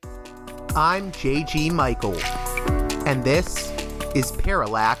I'm J.G. Michael, and this is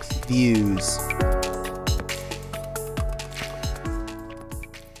Parallax Views.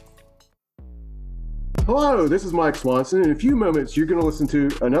 Hello, this is Mike Swanson. In a few moments, you're going to listen to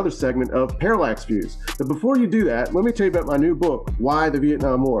another segment of Parallax Views. But before you do that, let me tell you about my new book, Why the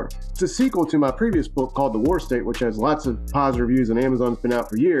Vietnam War. It's a sequel to my previous book called The War State, which has lots of positive reviews on Amazon. It's been out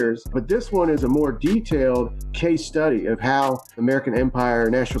for years. But this one is a more detailed case study of how the American empire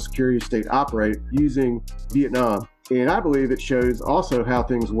and national security state operate using Vietnam. And I believe it shows also how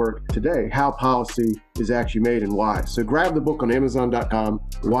things work today, how policy is actually made and why. So grab the book on Amazon.com,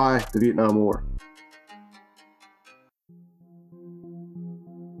 Why the Vietnam War.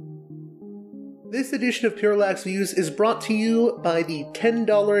 This edition of Parallax Views is brought to you by the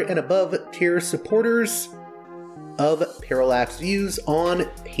 $10 and above tier supporters of Parallax Views on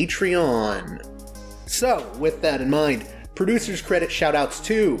Patreon. So, with that in mind, producers credit shoutouts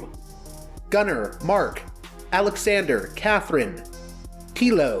to Gunnar, Mark, Alexander, Catherine,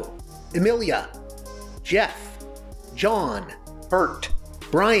 Tilo, Emilia, Jeff, John, Bert,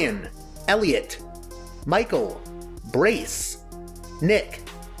 Brian, Elliot, Michael, Brace, Nick,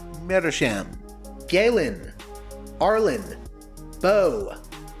 Mersham, Galen, Arlen, Bo,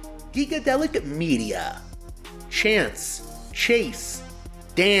 Gigadelic Media, Chance, Chase,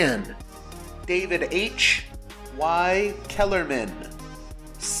 Dan, David H. Y. Kellerman,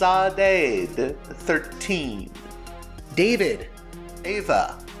 Saadade 13, David,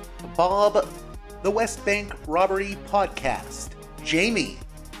 Ava, Bob, The West Bank Robbery Podcast, Jamie,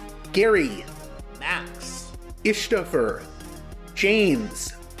 Gary, Max, Ishtofer,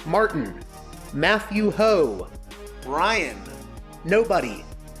 James, Martin, Matthew Ho, Brian, Nobody,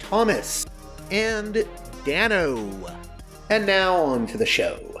 Thomas, and Dano. And now on to the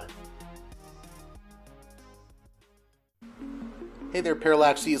show. Hey there,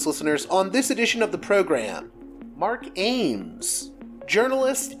 Parallax Views listeners. On this edition of the program, Mark Ames,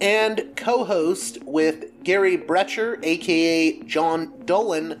 journalist and co-host with Gary Brecher, aka John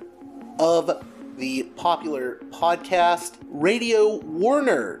Dolan, of the popular podcast Radio War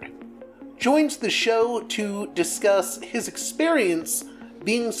Nerd, joins the show to discuss his experience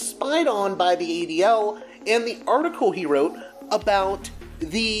being spied on by the ADL and the article he wrote about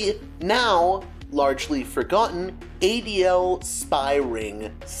the now largely forgotten ADL spy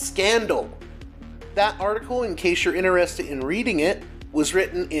ring scandal. That article, in case you're interested in reading it, was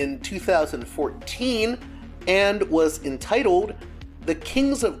written in 2014 and was entitled The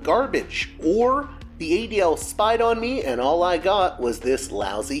Kings of Garbage, or The ADL Spied on Me and All I Got Was This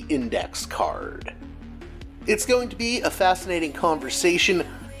Lousy Index Card. It's going to be a fascinating conversation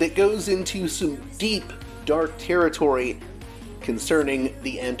that goes into some deep, dark territory concerning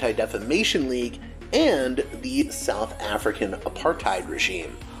the Anti-Defamation League and the South African apartheid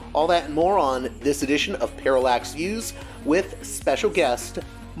regime. All that and more on this edition of Parallax Views with special guest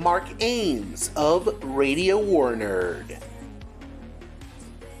Mark Ames of Radio War Nerd.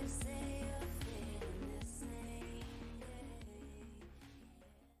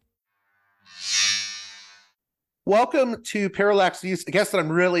 Welcome to Parallax Views, a guest that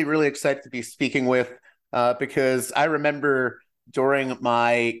I'm really, really excited to be speaking with because I remember during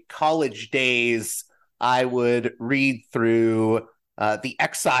my college days, I would read through The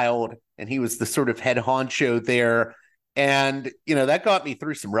Exiled, and he was the sort of head honcho there. And, you know, that got me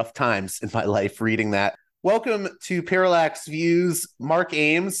through some rough times in my life reading that. Welcome to Parallax Views, Mark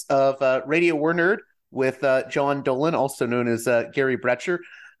Ames of Radio War Nerd with John Dolan, also known as Gary Brecher.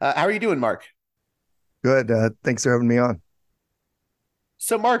 How are you doing, Mark? Good. Thanks for having me on.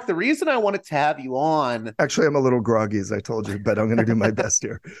 So, Mark, the reason I wanted to have you on... Actually, I'm a little groggy, as I told you, but I'm going to do my best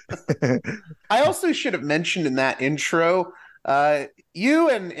here. I also should have mentioned in that intro, you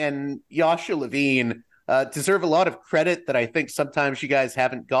and Yasha Levine deserve a lot of credit that I think sometimes you guys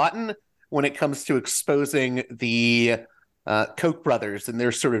haven't gotten when it comes to exposing the Koch brothers and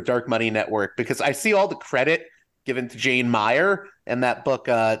their sort of dark money network, because I see all the credit given to Jane Meyer and that book,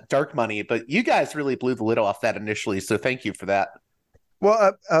 Dark Money, but you guys really blew the lid off that initially, so thank you for that.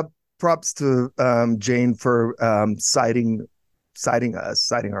 Well, props to Jane for citing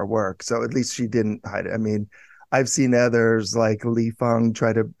our work. So at least she didn't hide it. I mean, I've seen others like Li Feng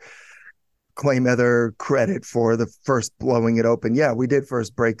try to claim other credit for the first blowing it open. Yeah, we did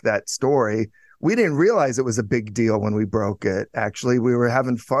first break that story. We didn't realize it was a big deal when we broke it. Actually, we were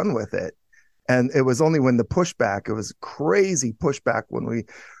having fun with it. And it was only when the pushback, it was crazy pushback when we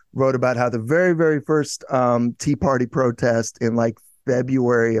wrote about how the very, very first Tea Party protest in like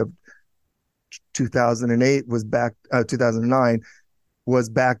February of 2008 was back, 2009 was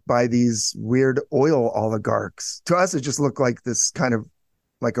backed by these weird oil oligarchs. To us, it just looked like this kind of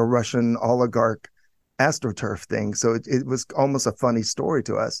like a Russian oligarch astroturf thing. So it was almost a funny story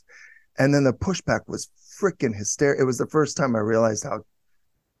to us. And then the pushback was freaking hysterical. It was the first time I realized how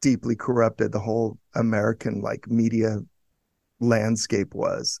deeply corrupted the whole American like media landscape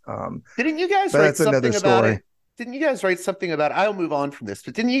was. Didn't you guys But write that's another something about story. it? Didn't you guys write something about it? I'll move on from this,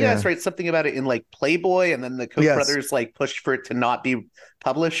 but didn't you guys Yeah. write something about it in like Playboy, and then the Koch Yes. brothers like pushed for it to not be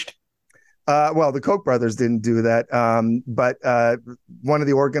published? Well, the Koch brothers didn't do that. But one of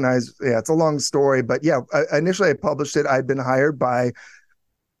the organizers, yeah, it's a long story, but yeah, initially I published it. I'd been hired by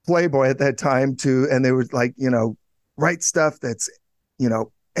Playboy at that time and they were like, write stuff that's,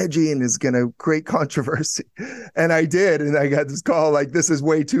 edgy and is going to create controversy. And I did. And I got this call like, this is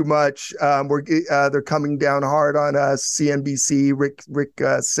way too much. They're coming down hard on us. CNBC, Rick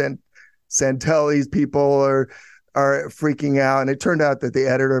Santelli's people are freaking out. And it turned out that the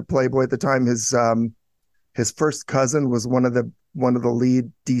editor of Playboy at the time, his first cousin was one of the lead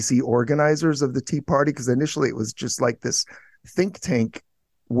DC organizers of the Tea Party, because initially it was just like this think tank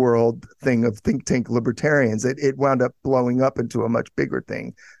world thing of think tank libertarians. It wound up blowing up into a much bigger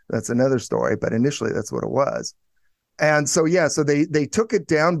thing. That's another story, but initially that's what it was. And so so they took it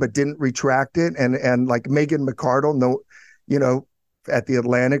down but didn't retract it. And like Megan McArdle, at the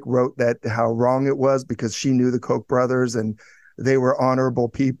Atlantic wrote that how wrong it was because she knew the Koch brothers and they were honorable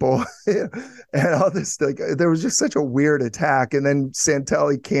people and all this. Like, there was just such a weird attack. And then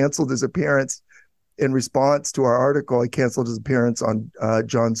Santelli canceled his appearance in response to our article. He canceled his appearance on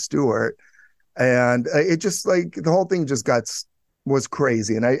Jon Stewart. And it just like the whole thing just was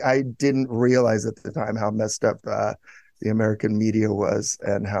crazy. And I didn't realize at the time how messed up the American media was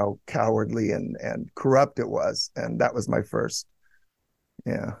and how cowardly and corrupt it was. And that was my first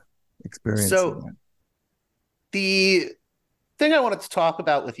experience. So the thing I wanted to talk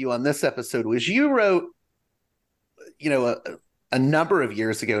about with you on this episode was you wrote, a number of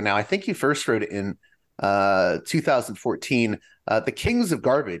years ago now. I think you first wrote it in 2014, The Kings of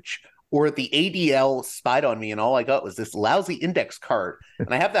Garbage, or the ADL spied on me, and all I got was this lousy index card.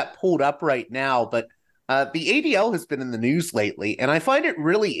 And I have that pulled up right now, but the ADL has been in the news lately, and I find it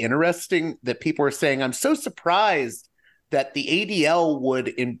really interesting that people are saying, I'm so surprised that the ADL would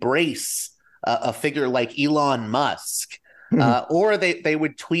embrace a figure like Elon Musk, or they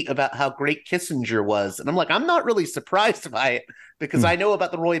would tweet about how great Kissinger was. And I'm like, I'm not really surprised by it because I know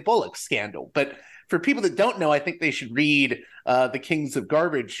about the Roy Bullock scandal. But for people that don't know, I think they should read The Kings of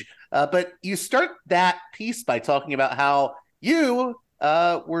Garbage. But you start that piece by talking about how you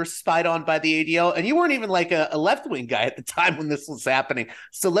were spied on by the ADL, and you weren't even like a left-wing guy at the time when this was happening.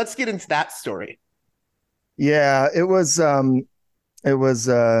 So let's get into that story. Yeah, it was a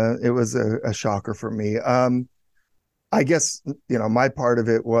shocker for me. I guess, my part of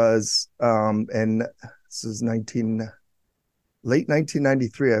it was, and this is late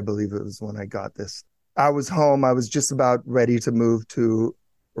 1993, I believe it was when I got this. I was home. I was just about ready to move to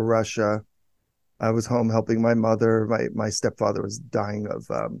Russia. I was home helping my mother. My stepfather was dying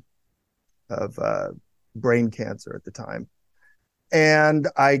of brain cancer at the time. And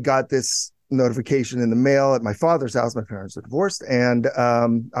I got this notification in the mail at my father's house. My parents were divorced, and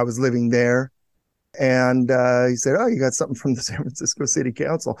I was living there. And he said, "Oh, you got something from the San Francisco City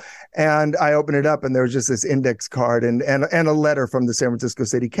Council." And I opened it up, and there was just this index card and a letter from the San Francisco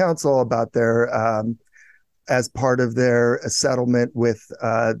City Council about their, as part of their settlement with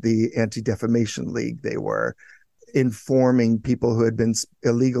the Anti-Defamation League. They were informing people who had been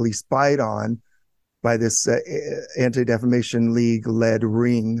illegally spied on by this Anti-Defamation League-led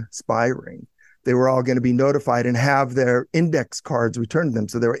spy ring. They were all going to be notified and have their index cards returned to them.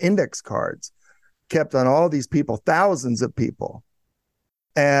 So there were index cards kept on all these people, thousands of people,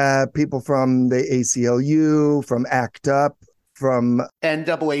 people from the ACLU, from ACT UP, from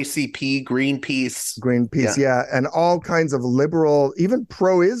NAACP, Greenpeace, yeah, and all kinds of liberal, even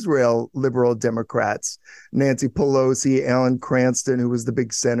pro-Israel liberal Democrats. Nancy Pelosi, Alan Cranston, who was the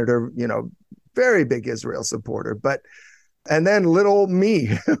big senator, very big Israel supporter. And then little me,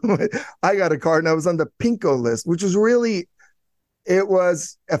 I got a card and I was on the Pinko list, which was really, it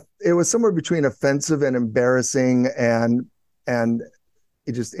was somewhere between offensive and embarrassing, and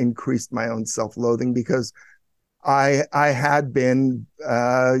it just increased my own self-loathing because I had been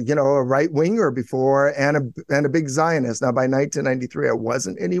a right winger before and a big Zionist. Now by 1993 I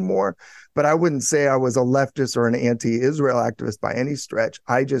wasn't anymore, but I wouldn't say I was a leftist or an anti-Israel activist by any stretch.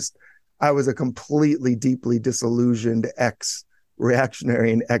 I was a completely deeply disillusioned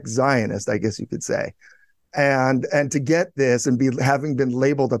ex-reactionary and ex-Zionist, I guess you could say. And to get this and having been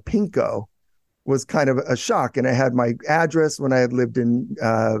labeled a pinko was kind of a shock. And I had my address when I had lived in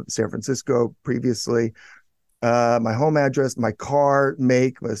San Francisco previously. my home address, my car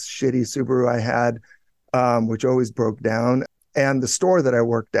make was shitty Subaru I had, which always broke down, and the store that I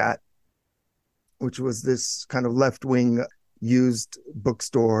worked at, which was this kind of left-wing used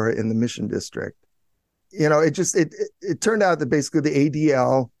bookstore in the Mission District. It turned out that basically the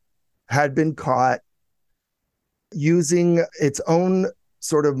ADL had been caught using its own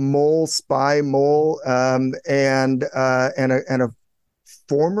sort of spy mole, and a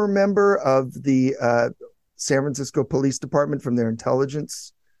former member of the San Francisco Police Department from their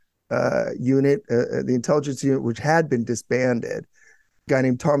intelligence unit, the intelligence unit, which had been disbanded, a guy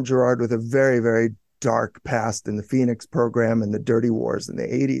named Tom Gerard with a very, very dark past in the Phoenix program and the dirty wars in the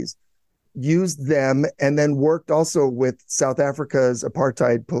 80s, used them and then worked also with South Africa's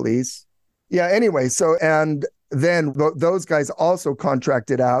apartheid police. Yeah, anyway, and then those guys also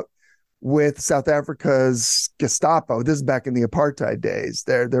contracted out with South Africa's Gestapo. This is back in the apartheid days,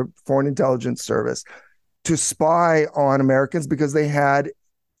 their foreign intelligence service, to spy on Americans because they had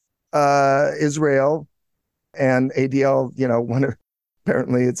Israel and ADL,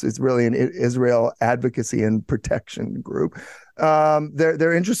 apparently it's really an Israel advocacy and protection group.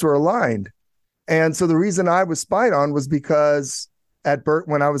 Their interests were aligned. And so the reason I was spied on was because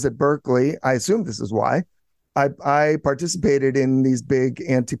when I was at Berkeley, I assume this is why, I participated in these big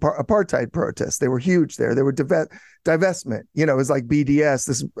anti-apartheid protests. They were huge there. They were divestment. It was like BDS.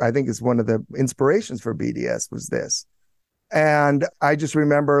 This, I think, is one of the inspirations for BDS was this. And I just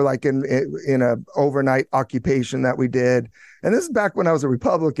remember, like, in a overnight occupation that we did, and this is back when I was a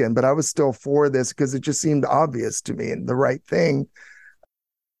Republican, but I was still for this because it just seemed obvious to me and the right thing.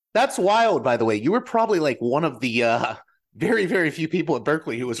 That's wild, by the way. You were probably like one of the very, very few people at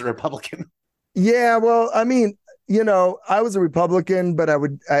Berkeley who was a Republican. Yeah, well, I mean, I was a Republican, but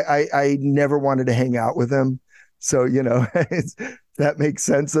I never wanted to hang out with him. So, that makes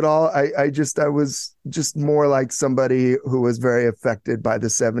sense at all. I was just more like somebody who was very affected by the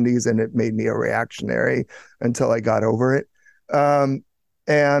 70s, and it made me a reactionary until I got over it. But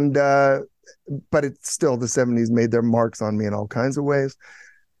it's still, the 70s made their marks on me in all kinds of ways.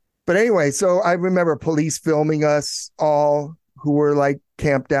 But anyway, so I remember police filming us all who were like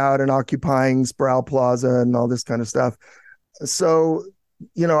camped out and occupying Sproul Plaza and all this kind of stuff. So,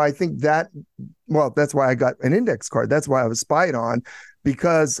 I think that's why I got an index card. That's why I was spied on,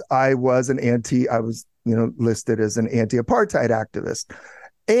 because I was listed as an anti-apartheid activist.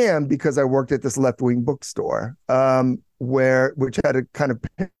 And because I worked at this left-wing bookstore, which had a kind of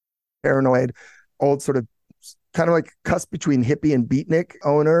paranoid, old sort of, kind of like cusp between hippie and beatnik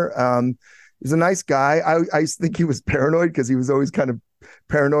owner. He was a nice guy. I think he was paranoid because he was always kind of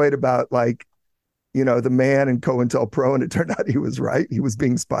paranoid about, like, the man and COINTELPRO, and it turned out he was right. He was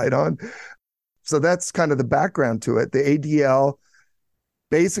being spied on. So that's kind of the background to it. The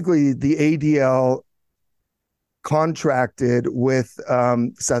ADL contracted with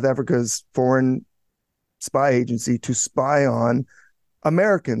South Africa's foreign spy agency to spy on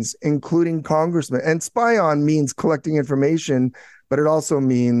Americans, including congressmen. And spy on means collecting information, but it also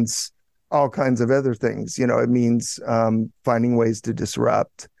means all kinds of other things. It means finding ways to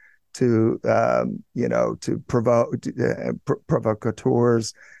disrupt, to provoke,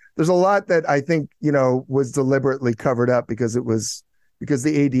 provocateurs. There's a lot that I think, was deliberately covered up because the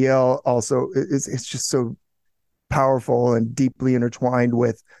ADL also it's just so powerful and deeply intertwined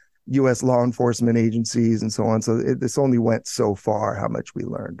with U.S. law enforcement agencies and so on. So this only went so far, how much we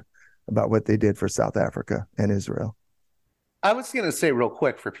learned about what they did for South Africa and Israel. I was going to say real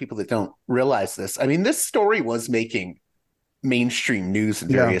quick, for people that don't realize this, I mean, this story was making mainstream news in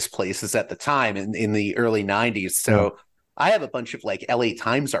various places at the time in the early 90s. So I have a bunch of like LA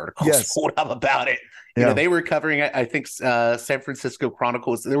Times articles pulled up about it. They were covering, I think, San Francisco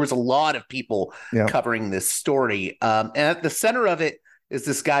Chronicles. There was a lot of people covering this story. And at the center of it is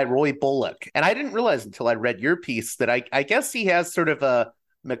this guy, Roy Bullock. And I didn't realize until I read your piece that I guess he has sort of a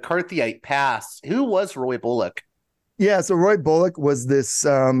McCarthyite past. Who was Roy Bullock? Yeah, so Roy Bullock was this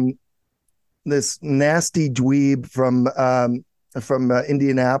nasty dweeb from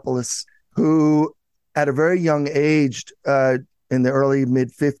Indianapolis who, at a very young age, in the early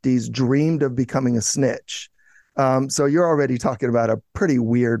mid-50s, dreamed of becoming a snitch. So you're already talking about a pretty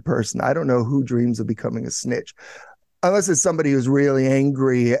weird person. I don't know who dreams of becoming a snitch, unless it's somebody who's really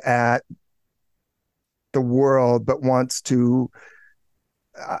angry at the world but wants to,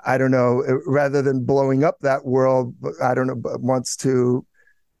 I don't know, rather than blowing up that world, I don't know, but wants to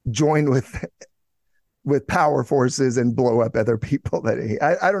join with power forces and blow up other people.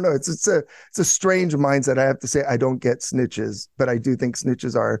 I don't know. It's a strange mindset. I have to say, I don't get snitches, but I do think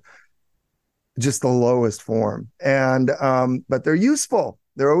snitches are just the lowest form. And but they're useful.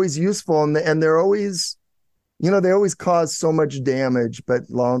 They're always useful, and they're always, They always cause so much damage, but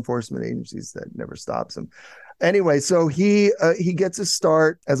law enforcement agencies, that never stops them. Anyway, so he gets a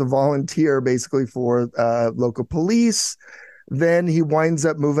start as a volunteer, basically for local police. Then he winds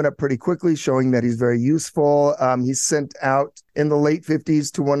up moving up pretty quickly, showing that he's very useful. He's sent out in the late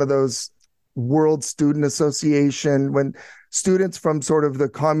 50s to one of those World Student Association, when students from sort of the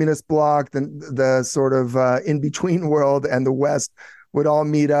communist bloc, the sort of in-between world and the West would all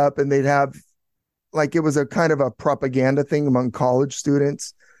meet up, and they'd have, like, it was a kind of a propaganda thing among college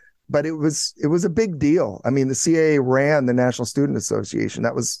students. But it was a big deal. I mean, the CIA ran the National Student Association.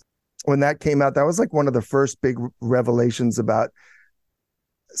 That was, when that came out, that was like one of the first big revelations about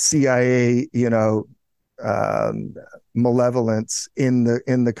CIA, malevolence in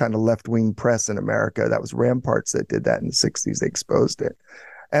the kind of left-wing press in America. That was Ramparts that did that in the 60s. They exposed it.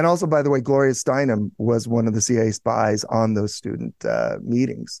 And also, by the way, Gloria Steinem was one of the CIA spies on those student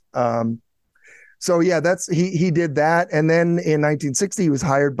meetings. So yeah, he did that. And then in 1960, he was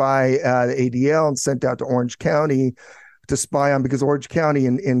hired by the ADL and sent out to Orange County to spy on, because Orange County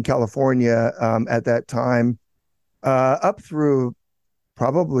in California at that time, up through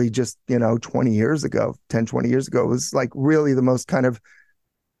probably just 20 years ago, was like really the most kind of,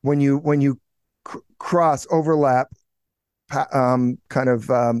 when you overlap kind of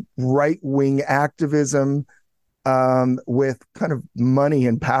right-wing activism with kind of money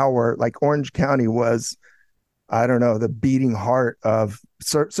and power. Like Orange County was, I don't know, the beating heart of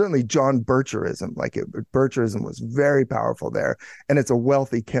certainly John Bircherism. Bircherism was very powerful there, and it's a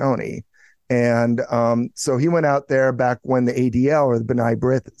wealthy county. And so he went out there back when the ADL, or the B'nai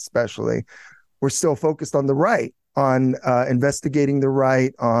B'rith especially, were still focused on the right, on investigating the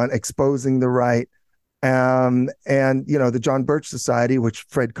right, on exposing the right. And the John Birch Society, which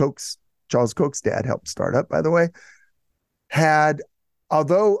Charles Koch's dad helped start up, by the way, had,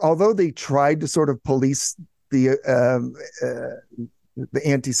 although they tried to sort of police the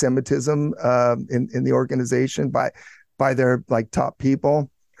anti-Semitism in the organization by their like top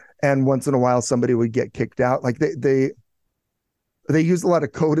people, and once in a while somebody would get kicked out. Like they used a lot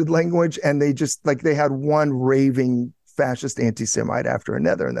of coded language, and they just, like, they had one raving fascist anti-Semite after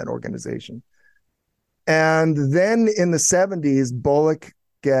another in that organization. And then in the 70s, Bullock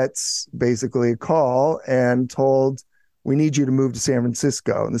gets basically a call and told, we need you to move to San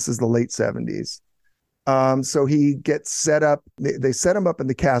Francisco. And this is the late 70s. So he gets set up. They set him up in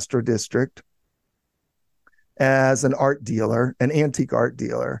the Castro district as an antique art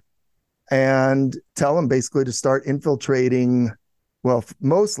dealer, and tell him basically to start infiltrating. Well,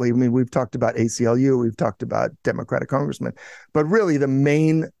 mostly, I mean, we've talked about ACLU, we've talked about Democratic congressmen, but really the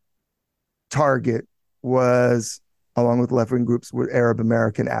main target was, along with left-wing groups, were Arab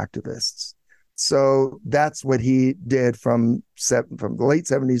American activists. So that's what he did from the late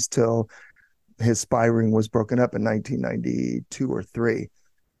 70s till his spy ring was broken up in 1992 or 3.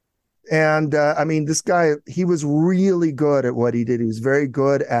 And I mean, this guy, he was really good at what he did. He was very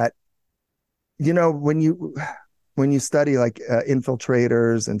good at, when you study like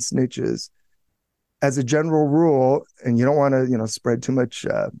infiltrators and snitches, as a general rule, and you don't want to, spread too much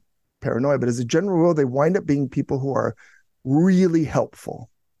paranoia, but as a general rule, they wind up being people who are really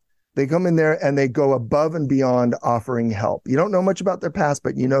helpful. They come in there and they go above and beyond offering help. You don't know much about their past,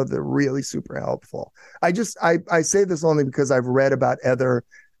 but they're really super helpful. I say this only because I've read about other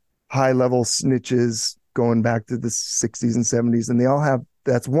high-level snitches going back to the 60s and 70s, and they all have,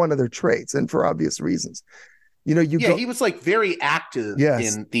 that's one of their traits, and for obvious reasons. He was like very active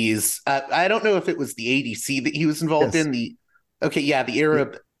in these. I don't know if it was the ADC that he was involved in. The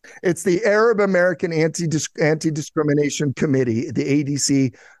Arab. It's the Arab American Anti-Discrimination Committee, the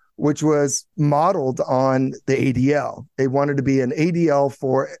ADC, which was modeled on the ADL. They wanted to be an ADL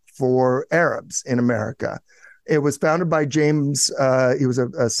for Arabs in America. It was founded by James. He was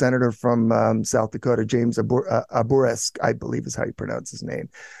a senator from South Dakota, James Aburesk, I believe is how you pronounce his name.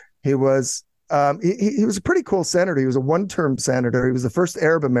 He was he was a pretty cool senator. He was a one-term senator. He was the first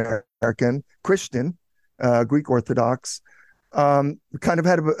Arab American Christian, Greek Orthodox. Kind of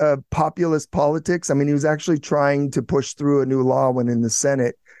had a populist politics. I mean, he was actually trying to push through a new law when in the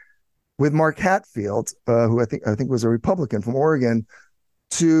Senate with Mark Hatfield, who I think was a Republican from Oregon,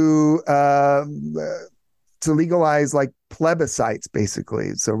 to legalize like plebiscites,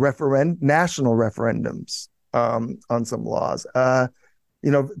 basically. So national referendums on some laws.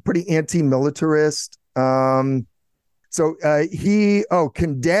 Pretty anti-militarist. So he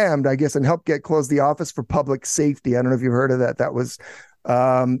condemned, I guess, and helped close the Office for Public Safety. I don't know if you've heard of that. That was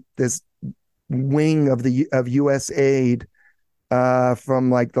this wing of U.S. aid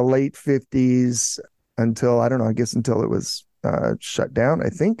from like the late 50s until, I don't know, I guess until it was shut down, I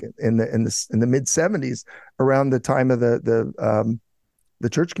think, in the mid 70s, around the time of the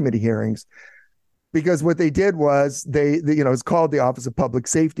church committee hearings. Because what they did was it's called the Office of Public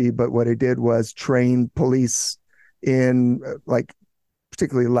Safety, but what it did was train police in like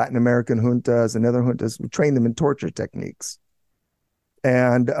particularly Latin American juntas and other juntas, train them in torture techniques.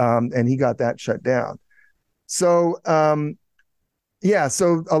 And he got that shut down. So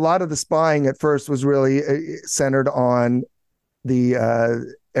so a lot of the spying at first was really centered on the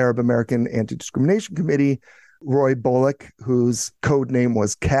Arab American Anti-Discrimination Committee, Roy Bullock, whose code name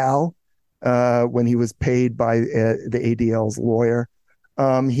was Cal, when he was paid by the ADL's lawyer.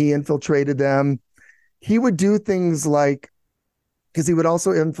 He infiltrated them. He would do things like, because he would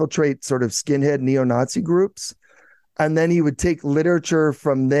also infiltrate sort of skinhead neo-Nazi groups, and then he would take literature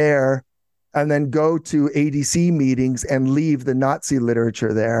from there and then go to ADC meetings and leave the Nazi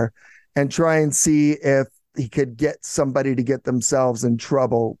literature there and try and see if he could get somebody to get themselves in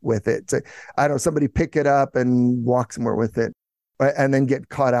trouble with it. So, I don't know, somebody pick it up and walk somewhere with it and then get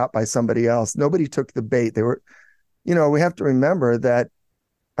caught out by somebody else. Nobody took the bait. They were, we have to remember that,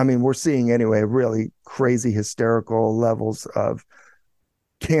 we're seeing anyway, really crazy hysterical levels of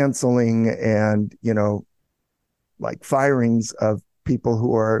canceling and, like firings of people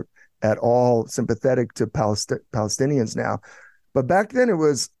who are at all sympathetic to Palestinians now. But back then it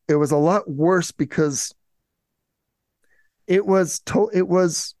was a lot worse because it was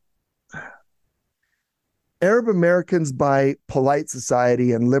Arab Americans by polite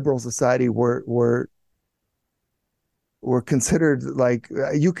society and liberal society were considered like,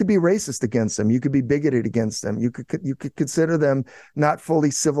 you could be racist against them, you could be bigoted against them, you could consider them not fully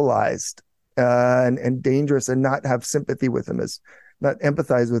civilized and dangerous, and not have sympathy with them, not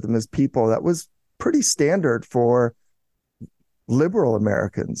empathize with them as people. That was pretty standard for liberal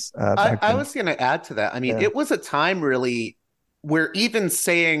Americans. I was going to add to that. It was a time really where even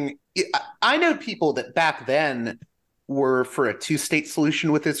saying, I know people that back then were for a two-state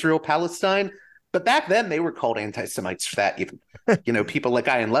solution with Israel-Palestine, but back then they were called anti-Semites for that, even, people like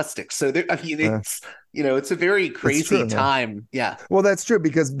Ian Lustig. So it's a very crazy time. Yeah. Well, that's true,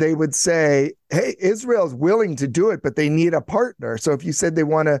 because they would say, hey, Israel's willing to do it, but they need a partner. So if you said they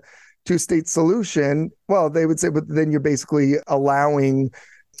want a two-state solution, well, they would say, but then you're basically allowing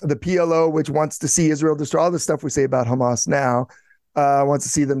the PLO, which wants to see Israel destroy, all the stuff we say about Hamas now, wants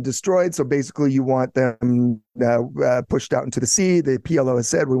to see them destroyed. So basically you want them pushed out into the sea. The PLO has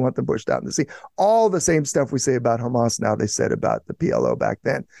said, we want them pushed out in the sea. All the same stuff we say about Hamas now, they said about the PLO back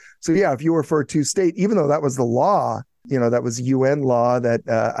then. So yeah, if you were for a two-state, even though that was the law, that was UN law that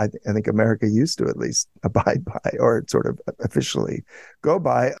I think America used to at least abide by, or sort of officially go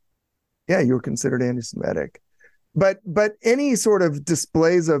by, yeah, you were considered anti-Semitic. But any sort of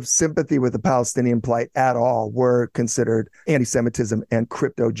displays of sympathy with the Palestinian plight at all were considered anti-Semitism and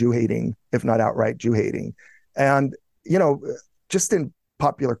crypto Jew hating, if not outright Jew hating. And, just in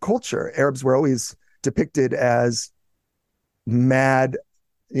popular culture, Arabs were always depicted as mad,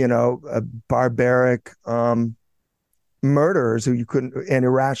 barbaric murderers and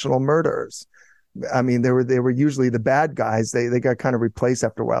irrational murderers. They were usually the bad guys. They got kind of replaced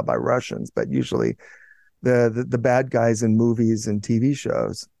after a while by Russians, but usually the bad guys in movies and TV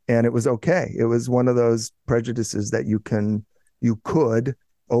shows. And it was okay. It was one of those prejudices that you could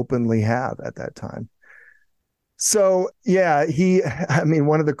openly have at that time. So yeah,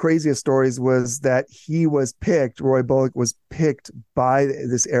 one of the craziest stories was that Roy Bullock was picked by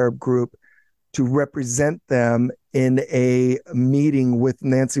this Arab group to represent them in a meeting with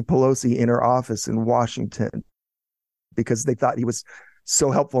Nancy Pelosi in her office in Washington, because they thought he was so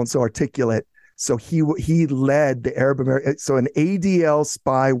helpful and so articulate. So he led the Arab American, so an ADL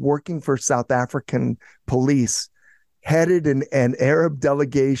spy working for South African police headed an Arab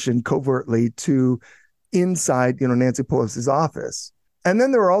delegation covertly to inside, Nancy Pelosi's office. And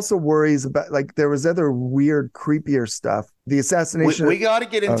then there were also worries about, like, there was other weird, creepier stuff. The assassination. We got to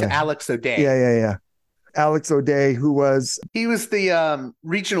get into Alex O'Day. Yeah. Alex O'Day, he was the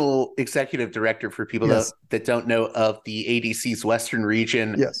regional executive director, for people that don't know, of the ADC's Western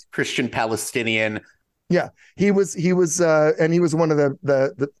region, Christian Palestinian. Yeah, he was, and he was one of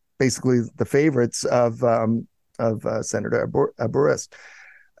the basically the favorites of Senator Burris.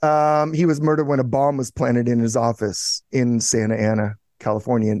 He was murdered when a bomb was planted in his office in Santa Ana,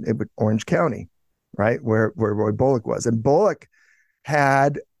 California, in Orange County, right where Roy Bullock was, and Bullock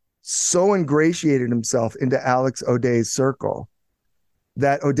had so ingratiated himself into Alex O'Day's circle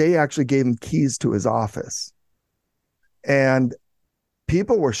that O'Day actually gave him keys to his office. And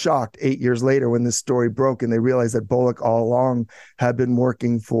people were shocked 8 years later when this story broke, and they realized that Bullock all along had been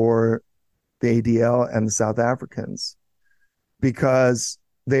working for the ADL and the South Africans. because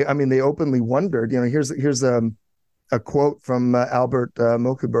they openly wondered. Here's a quote from Albert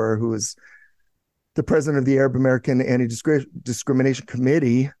Mulkibur, who was the president of the Arab American Anti-Discrimination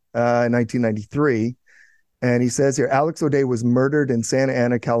Committee in 1993. And he says here, Alex O'Day was murdered in Santa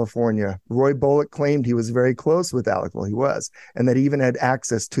Ana, California. Roy Bullock claimed he was very close with Alex. Well, he was, and that he even had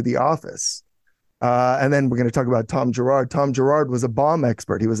access to the office. And then we're going to talk about Tom Girard. Tom Girard was a bomb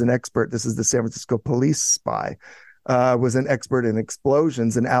expert. He was an expert. This is the San Francisco police spy, was an expert in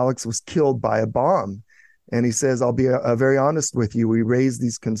explosions, and Alex was killed by a bomb. And he says, I'll be very honest with you. We raised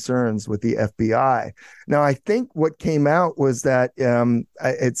these concerns with the FBI. Now, I think what came out was that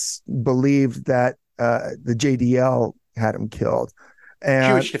it's believed that the JDL had him killed.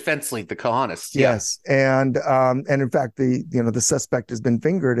 And, Jewish Defense League, the Kohanis. Yes. And in fact, the suspect has been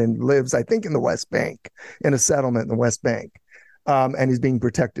fingered and lives, I think, in the West Bank, in a settlement in the West Bank. And he's being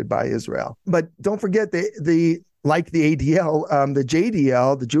protected by Israel. But don't forget, like the ADL, the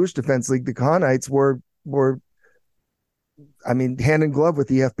JDL, the Jewish Defense League, the Kohanites were hand in glove with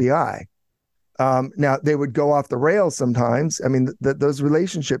the FBI. Now, they would go off the rails sometimes. I mean, those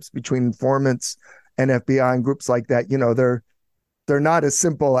relationships between informants and FBI and groups like that, they're not as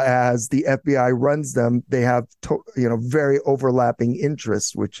simple as the FBI runs them. They have, very overlapping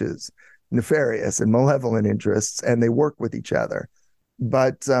interests, which is nefarious and malevolent interests, and they work with each other.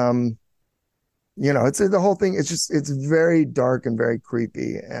 But, it's the whole thing. It's very dark and very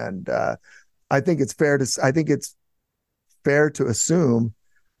creepy. And I think it's fair to assume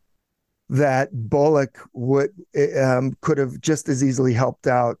that Bullock could have just as easily helped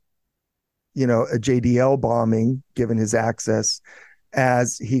out, a JDL bombing, given his access,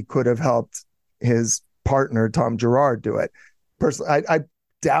 as he could have helped his partner, Tom Girard, do it. Personally, I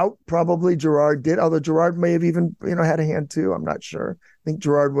doubt probably Girard did, although Girard may have even, had a hand too. I'm not sure. I think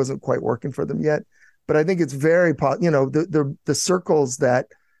Girard wasn't quite working for them yet. But I think it's very, the circles that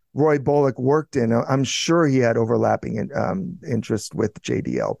Roy Bullock worked in, I'm sure he had overlapping interest with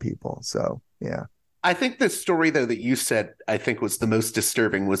JDL people. So, yeah. I think the story, though, that you said, I think was the most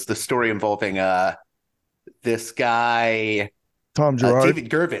disturbing, was the story involving this guy, Tom Girard, David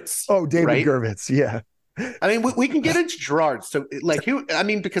Gervitz. Oh, David right? Gervitz, yeah. I mean, we can get into Girard. So,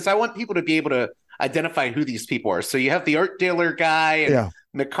 because I want people to be able to identify who these people are. So you have the art dealer guy and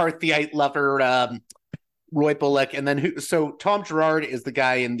McCarthyite lover, Roy Bullock, and then so Tom Girard is the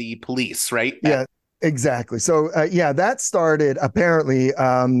guy in the police, right? Yeah, exactly. So that started, apparently,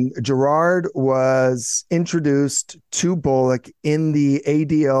 Girard was introduced to Bullock in the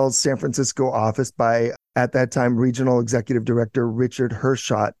ADL's San Francisco office by, at that time, Regional Executive Director Richard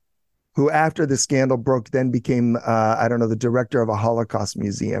Hershot, who after the scandal broke then became, the director of a Holocaust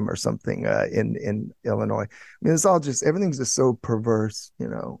museum or something in Illinois. I mean, it's all everything's just so perverse,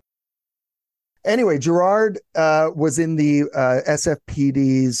 Anyway, Girard was in the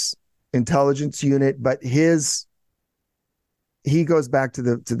SFPD's intelligence unit, but he goes back to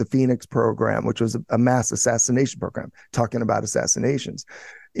the Phoenix program, which was a mass assassination program, talking about assassinations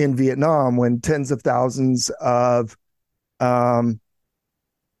in Vietnam, when tens of thousands of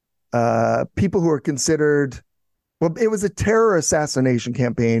people who are considered, it was a terror assassination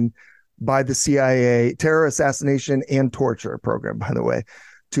campaign by the CIA, terror assassination and torture program, by the way,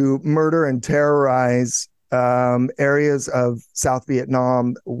 to murder and terrorize areas of South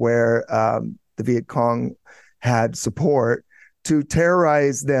Vietnam where the Viet Cong had support, to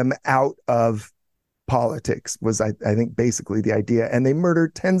terrorize them out of politics was, I think, basically the idea. And they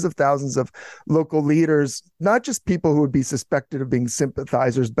murdered tens of thousands of local leaders, not just people who would be suspected of being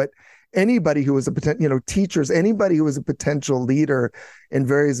sympathizers, but anybody who was a potential, teachers, anybody who was a potential leader in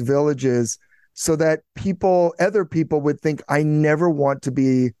various villages, so that other people would think, I never want to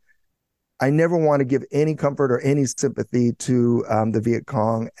give any comfort or any sympathy to the Viet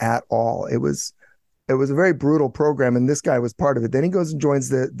Cong at all. It was a very brutal program, and this guy was part of it. Then he goes and joins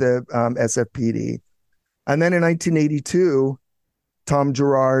the SFPD. And then in 1982, Tom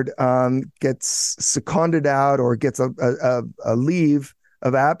Girard gets seconded out, or gets a leave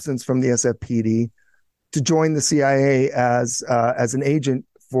of absence from the SFPD to join the CIA as an agent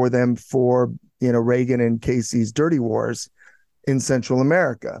for them for Reagan and Casey's dirty wars in Central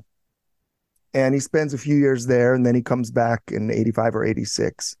America. And he spends a few years there, and then he comes back in 85 or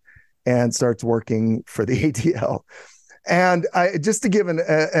 86 and starts working for the ADL. And just to give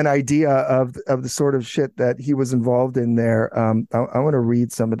an idea of the sort of shit that he was involved in there, I want to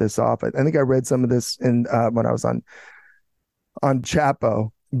read some of this off. I think I read some of this when I was on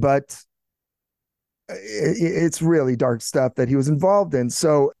Chapo, but it's really dark stuff that he was involved in.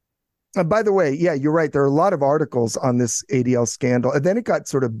 So By the way, yeah, you're right. There are a lot of articles on this ADL scandal. And then it got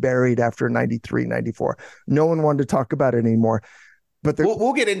sort of buried after 93, 94. No one wanted to talk about it anymore. But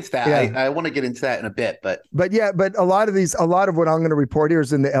we'll get into that. Yeah. I want to get into that in a bit, but a lot of what I'm going to report here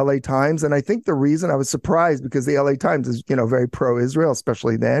is in the LA Times. And I think the reason I was surprised because the LA Times is, very pro-Israel,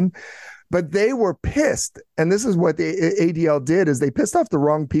 especially then. But they were pissed. And this is what the ADL did is they pissed off the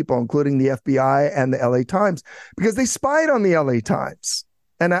wrong people, including the FBI and the LA Times, because they spied on the LA Times.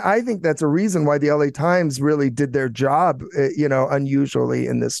 And I think that's a reason why the LA Times really did their job, unusually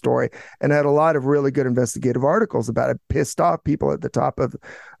in this story and had a lot of really good investigative articles about it, pissed off people at the top of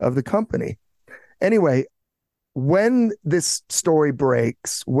the company. Anyway, when this story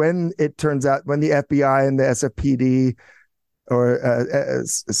breaks, when it turns out, when the FBI and the SFPD or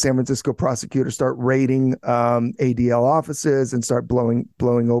San Francisco prosecutors start raiding ADL offices and start blowing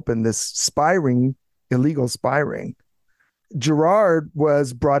open this spy ring, illegal spy ring, Gerard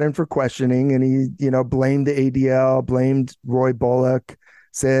was brought in for questioning and he, blamed the ADL, blamed Roy Bullock,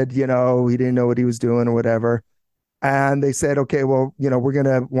 said, he didn't know what he was doing or whatever. And they said, okay, well, we're going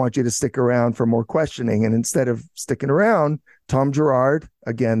to want you to stick around for more questioning. And instead of sticking around, Tom Gerard,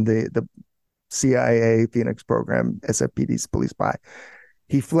 again, the CIA Phoenix program, SFPD's police spy,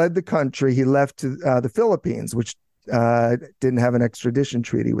 he fled the country. He left to the Philippines, which didn't have an extradition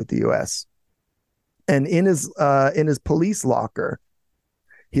treaty with the U.S. And in his police locker,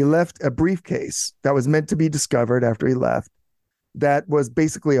 he left a briefcase that was meant to be discovered after he left. That was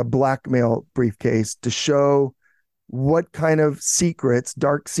basically a blackmail briefcase to show what kind of secrets,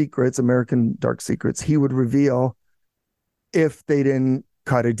 dark secrets, American dark secrets, he would reveal if they didn't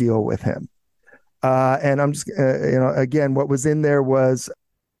cut a deal with him. And I'm just, again, what was in there was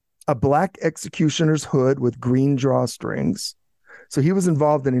a black executioner's hood with green drawstrings. So he was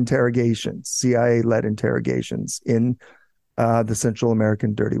involved in interrogations, CIA-led interrogations in the Central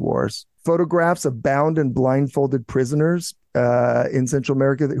American dirty wars. Photographs of bound and blindfolded prisoners in Central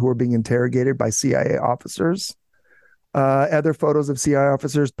America who were being interrogated by CIA officers. Other photos of CIA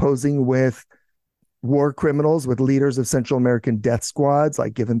officers posing with war criminals, with leaders of Central American death squads,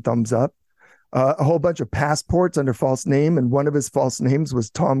 like giving thumbs up. A whole bunch of passports under false name, and one of his false names was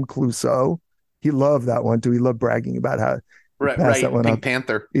Tom Clouseau. He loved that one too. He loved bragging about how right, Pink up.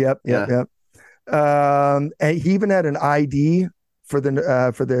 Panther. Yep. And he even had an ID for the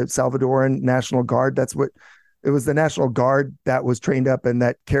Salvadoran National Guard. That's what it was. The National Guard that was trained up and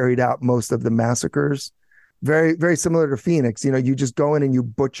that carried out most of the massacres. Very, very similar to Phoenix. You just go in and you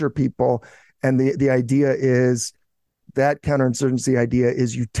butcher people, and the idea is that counterinsurgency idea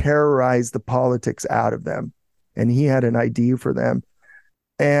is you terrorize the politics out of them. And he had an ID for them.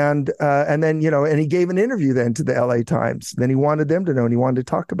 And then, and he gave an interview then to the LA Times. Then he wanted them to know and he wanted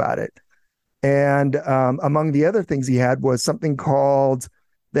to talk about it. And among the other things he had was something called,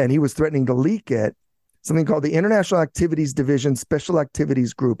 then he was threatening to leak it, something called the International Activities Division Special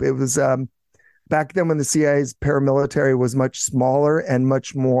Activities Group. It was back then when the CIA's paramilitary was much smaller and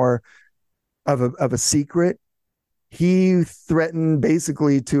much more of a secret. He threatened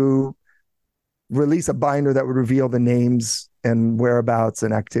basically to release a binder that would reveal the names and whereabouts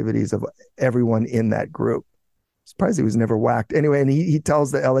and activities of everyone in that group. Surprised he was never whacked. Anyway, and he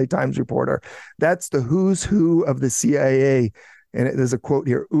tells the LA Times reporter, that's the who's who of the CIA. And there's a quote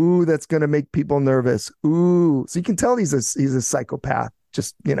here, ooh, that's going to make people nervous. Ooh. So you can tell he's a psychopath.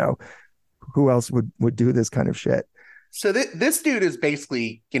 Just, who else would do this kind of shit? So this dude is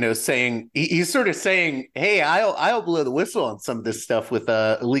basically, saying, he's sort of saying, hey, I'll blow the whistle on some of this stuff with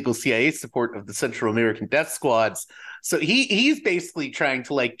illegal CIA support of the Central American death squads. So he's basically trying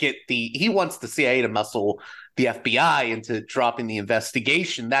to he wants the CIA to muscle the FBI into dropping the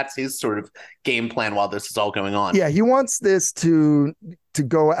investigation. That's his sort of game plan while this is all going on. Yeah, he wants this to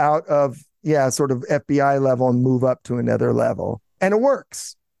go out of, sort of FBI level and move up to another level. And it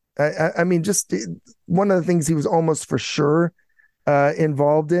works. I mean, just one of the things he was almost for sure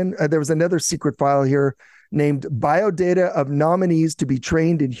involved in. There was another secret file here named Biodata of Nominees to be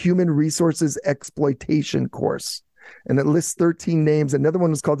Trained in Human Resources Exploitation Course. And it lists 13 names. Another one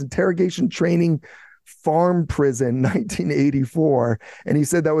was called Interrogation Training Farm Prison 1984. And he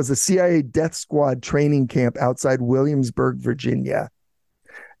said that was a CIA death squad training camp outside Williamsburg, Virginia.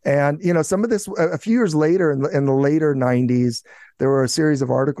 And, some of this, a few years later, in the later 90s, there were a series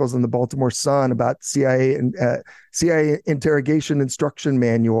of articles in the Baltimore Sun about CIA and CIA Interrogation Instruction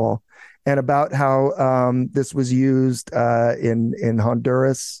Manual, and about how this was used in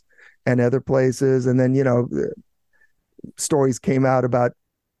Honduras and other places. And then, stories came out about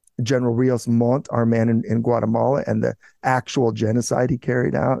General Rios Montt, our man in Guatemala, and the actual genocide he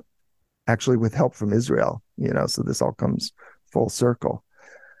carried out, actually with help from Israel. So this all comes full circle.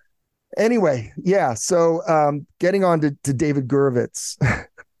 Anyway, yeah. So getting on to David Gurvitz.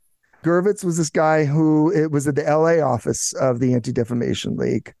 Gurvitz was this guy who it was at the LA office of the Anti-Defamation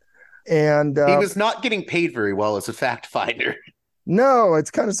League. And He was not getting paid very well as a fact finder. no,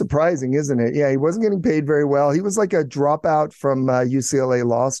 it's kind of surprising, isn't it? Yeah, he wasn't getting paid very well. He was like a dropout from UCLA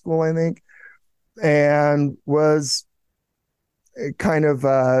Law School, I think, and was kind of,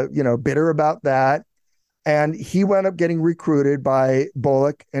 bitter about that. And he wound up getting recruited by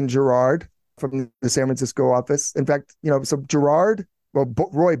Bullock and Girard from the San Francisco office. In fact, so Girard,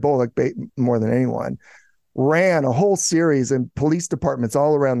 Roy Bullock, more than anyone, ran a whole series in police departments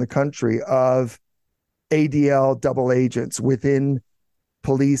all around the country of ADL double agents within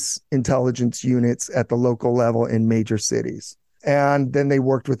police intelligence units at the local level in major cities. And then they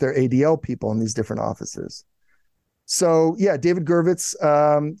worked with their ADL people in these different offices. So, yeah, David Gurvitz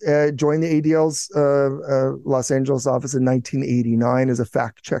joined the ADL's Los Angeles office in 1989 as a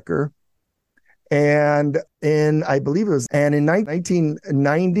fact checker. And in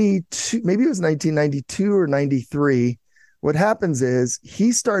 1992, maybe it was 1992 or 93, what happens is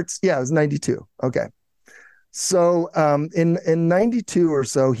he starts, it was 92. Okay. So in 92 or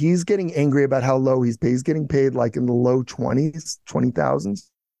so, he's getting angry about how low he's paid. He's getting paid like in the low 20,000s.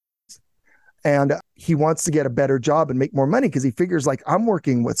 And he wants to get a better job and make more money because he figures like, I'm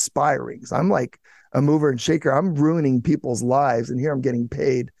working with spy rings. I'm like a mover and shaker. I'm ruining people's lives. And here I'm getting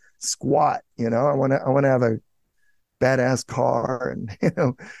paid squat. I want to have a badass car and,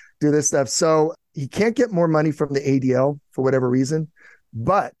 do this stuff. So he can't get more money from the ADL for whatever reason.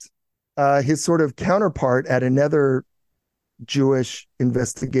 But his sort of counterpart at another Jewish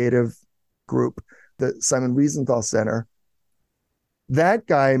investigative group, the Simon Wiesenthal Center, that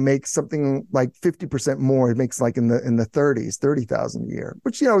guy makes something like 50% more. He makes like in the 30s, 30,000 a year,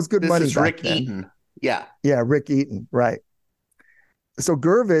 which, is good money. This is Rick Eaton. Yeah. Yeah, Rick Eaton. Right. So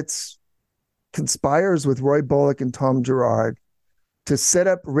Gurvitz conspires with Roy Bullock and Tom Girard to set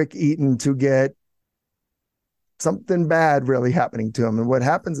up Rick Eaton to get something bad really happening to him. And what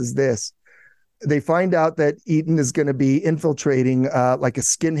happens is this. They find out that Eaton is going to be infiltrating like a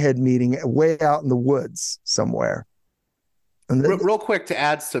skinhead meeting way out in the woods somewhere. And then, real quick to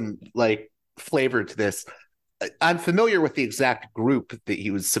add some like flavor to this, I'm familiar with the exact group that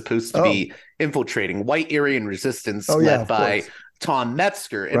he was supposed to be infiltrating, White Aryan Resistance, led by Tom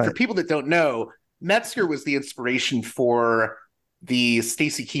Metzger. And for people that don't know, Metzger was the inspiration for the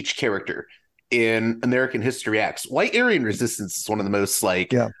Stacy Keach character in American History X. White Aryan Resistance is one of the most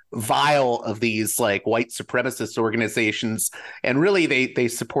vile of these like white supremacist organizations. And really they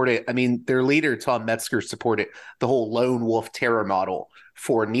support it. I mean, their leader, Tom Metzger, supported the whole lone wolf terror model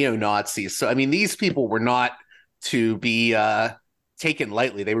for neo-Nazis. So, I mean, these people were not to be taken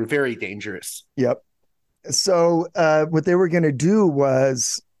lightly. They were very dangerous. Yep. So what they were going to do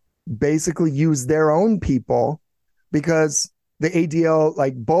was basically use their own people, because the ADL,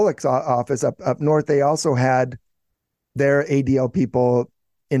 like Bullock's office up north, they also had their ADL people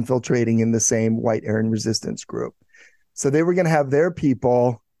infiltrating in the same White Aryan Resistance group. So they were going to have their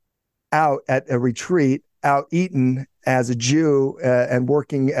people out at a retreat, out eaten as a Jew and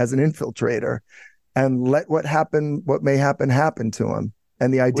working as an infiltrator, and let what may happen to him.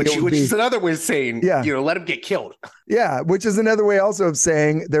 And the idea which is another way of saying, let him get killed. Yeah, which is another way also of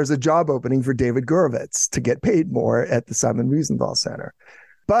saying there's a job opening for David Gurvitz to get paid more at the Simon Wiesenthal Center.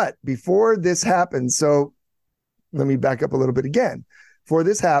 But before this happens, so let me back up a little bit again. Before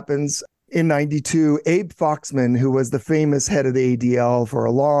this happens, in 92, Abe Foxman, who was the famous head of the ADL for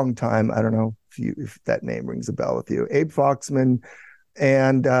a long time, I don't know if that name rings a bell with you, Abe Foxman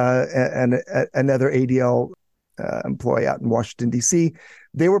and another ADL employee out in Washington, D.C.,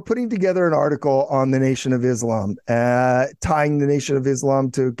 they were putting together an article on the Nation of Islam, tying the Nation of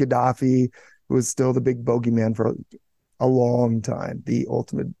Islam to Gaddafi, who was still the big bogeyman for a long time, the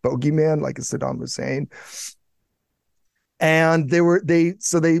ultimate bogeyman, like a Saddam Hussein. And they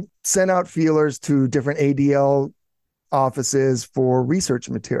sent out feelers to different ADL offices for research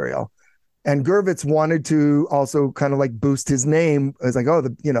material. And Gurvitz wanted to also kind of like boost his name. It's like,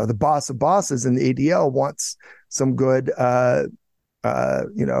 the boss of bosses in the ADL wants some good,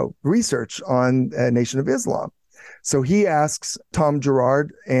 research on Nation of Islam. So he asks Tom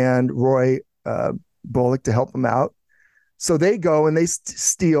Girard and Roy Bullock to help him out. So they go and they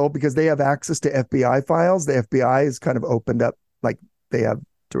steal, because they have access to FBI files. The FBI is kind of opened up, like they have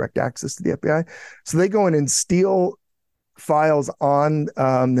direct access to the FBI. So they go in and steal files on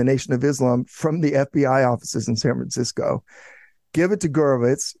the Nation of Islam from the FBI offices in San Francisco, give it to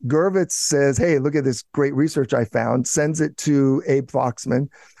Gurvitz. Gurvitz says, hey, look at this great research I found, sends it to Abe Foxman.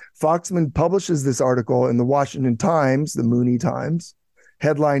 Foxman publishes this article in the Washington Times, the Mooney Times,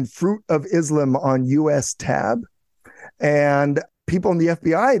 headline "Fruit of Islam on U.S. Tab," and people in the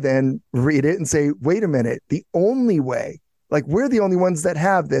FBI then read it and say, "Wait a minute, the only way, like we're the only ones that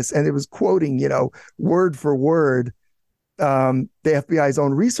have this," and it was quoting, word for word, the FBI's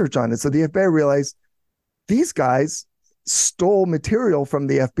own research on it. So the FBI realized these guys stole material from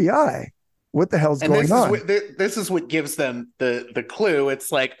the FBI. What the hell's going on? This is what gives them the clue.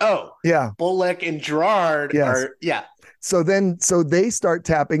 It's like, oh, yeah, Bullock and Gerard are, yeah. So they start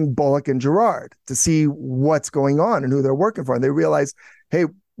tapping Bullock and Gerard to see what's going on and who they're working for. And they realize, hey,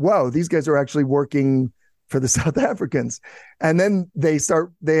 whoa, these guys are actually working for the South Africans. And then they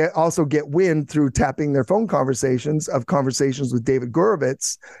also get wind through tapping their phone conversations with David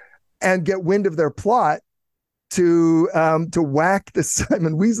Gurovitz, and get wind of their plot to whack the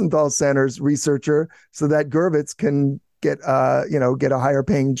Simon Wiesenthal Center's researcher so that Gurovitz can get a higher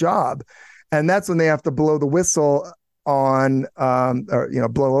paying job. And that's when they have to blow the whistle on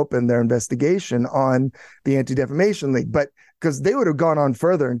blow open their investigation on the Anti-Defamation League. But because they would have gone on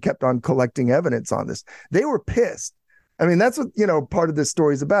further and kept on collecting evidence on this. They were pissed. I mean, that's what, part of this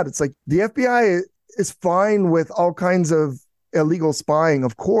story is about. It's like the FBI is fine with all kinds of illegal spying,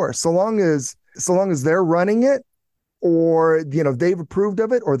 of course, so long as they're running it, or, they've approved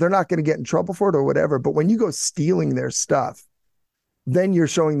of it, or they're not going to get in trouble for it or whatever. But when you go stealing their stuff, then you're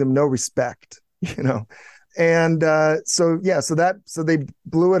showing them no respect, And so they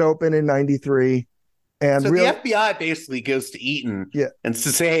blew it open in 93. And so the FBI basically goes to Eaton and to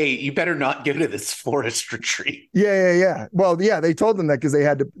say, hey, you better not go to this forest retreat. Yeah. Well, yeah, they told them that because they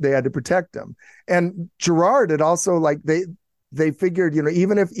had to protect them. And Gerard had also, like, they figured,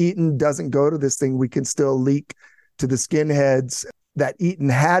 even if Eaton doesn't go to this thing, we can still leak to the skinheads that Eaton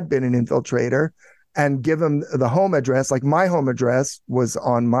had been an infiltrator and give them the home address. Like, my home address was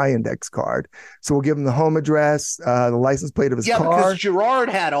on my index card. So we'll give him the home address, the license plate of his car. Yeah, because Gerard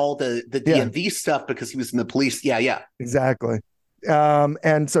had all the DMV stuff because he was in the police. Yeah. Exactly.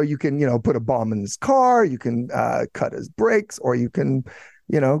 And so you can, put a bomb in his car, you can cut his brakes, or you can,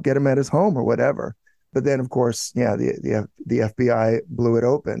 get him at his home or whatever. But then, of course, the FBI blew it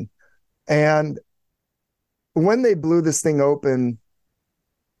open. And when they blew this thing open,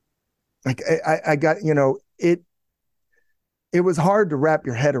 like I got, it was hard to wrap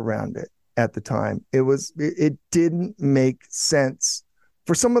your head around it at the time. It didn't make sense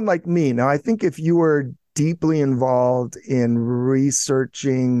for someone like me. Now, I think if you were deeply involved in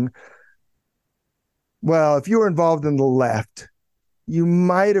researching, if you were involved in the left, you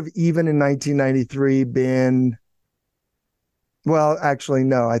might have even in 1993 been, actually,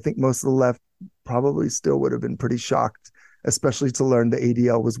 no, I think most of the left probably still would have been pretty shocked, especially to learn the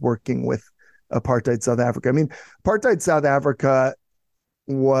ADL was working with apartheid South Africa. I mean, apartheid South Africa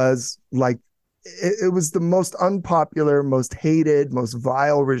was like, it was the most unpopular, most hated, most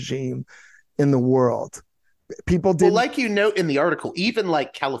vile regime in the world. People did, like you note in the article, even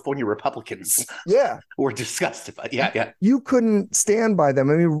like California Republicans were disgusted by it. You couldn't stand by them.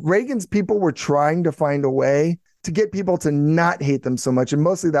 I mean, Reagan's people were trying to find a way to get people to not hate them so much. And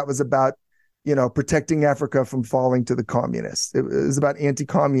mostly that was about, protecting Africa from falling to the communists. It was about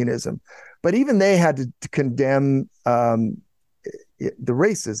anti-communism. But even they had to condemn the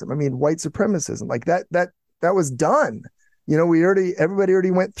racism. I mean, white supremacism, like that was done. Everybody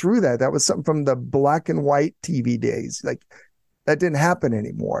already went through that. That was something from the black and white TV days. Like, that didn't happen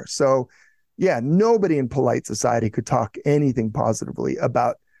anymore. So, nobody in polite society could talk anything positively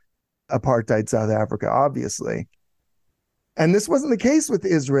about apartheid South Africa, obviously. And this wasn't the case with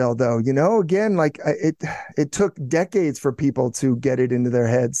Israel, though. Again, like, it took decades for people to get it into their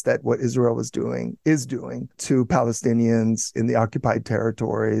heads that what Israel is doing to Palestinians in the occupied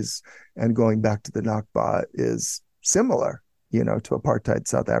territories and going back to the Nakba is similar, to apartheid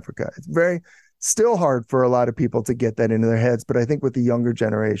South Africa. It's still hard for a lot of people to get that into their heads. But I think with the younger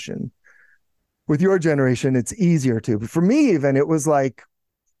generation, with your generation, it's easier to. But for me, even, it was like,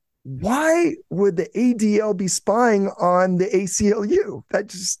 why would the ADL be spying on the ACLU?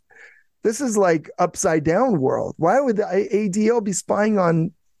 This is like upside down world. Why would the ADL be spying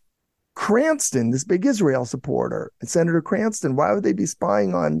on Cranston, this big Israel supporter, and Senator Cranston? Why would they be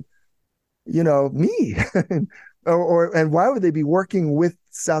spying on, me? and why would they be working with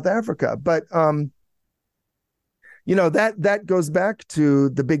South Africa? But, that goes back to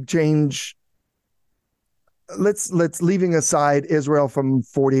the big change. Let's leaving aside Israel from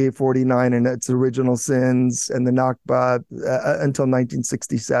 48, 49 and its original sins and the Nakba until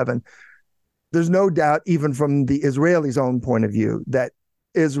 1967. There's no doubt, even from the Israelis' own point of view, that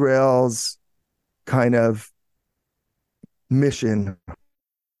Israel's kind of mission,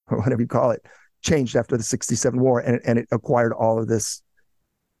 or whatever you call it, changed after the 67 war, and it acquired all of this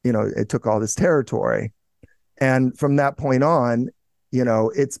it took all this territory. And from that point on,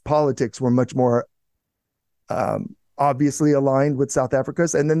 its politics were much more obviously aligned with South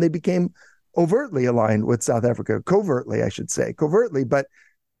Africa's, and then they became overtly aligned with South Africa, covertly, I should say, but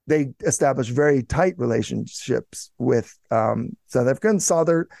they established very tight relationships with South Africa and saw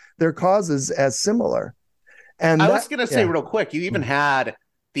their causes as similar. And I was going to say real quick, you even had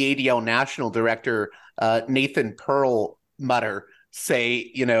the ADL national director, Nathan Perlmutter,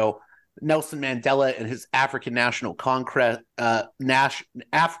 say, Nelson Mandela and his African National Congress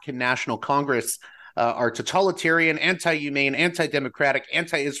are totalitarian, anti-humane, anti-democratic,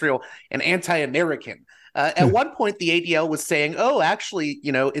 anti-Israel, and anti-American. At one point, the ADL was saying, actually,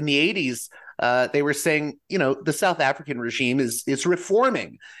 in the 80s, they were saying, the South African regime is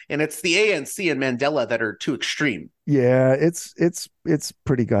reforming, and it's the ANC and Mandela that are too extreme. Yeah, it's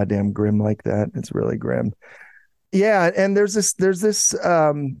pretty goddamn grim like that. It's really grim. Yeah, and there's this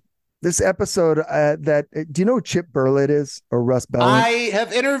episode that, do you know who Chip Burlett is, or Russ Belland? I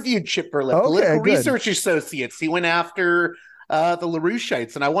have interviewed Chip Burlett, political research associates. He went after the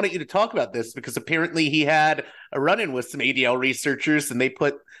LaRoucheites, and I wanted you to talk about this because apparently he had a run-in with some ADL researchers, and they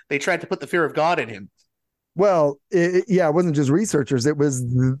tried to put the fear of God in him. Well, it wasn't just researchers. It was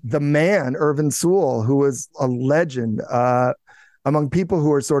the man, Irvin Sewell, who was a legend among people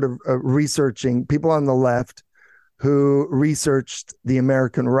who are sort of researching, people on the left who researched the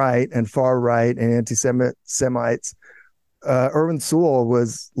American right and far right and anti-Semites. Irvin Sewell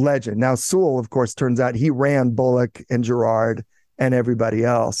was legend. Now, Sewell, of course, turns out he ran Bullock and Girard and everybody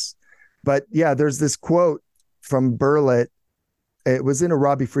else. But yeah, there's this quote from Burlett. It was in a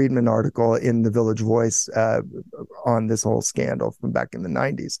Robbie Friedman article in the Village Voice on this whole scandal from back in the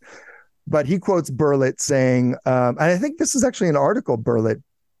 90s. But he quotes Burlett saying, and I think this is actually an article Burlett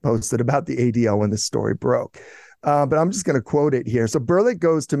posted about the ADL when this story broke. But I'm just going to quote it here. So Burlett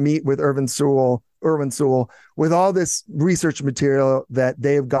goes to meet with Irvin Sewell with all this research material that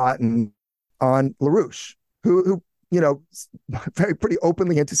they've gotten on LaRouche, who pretty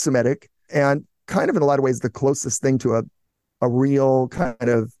openly anti-Semitic and kind of in a lot of ways the closest thing to a real kind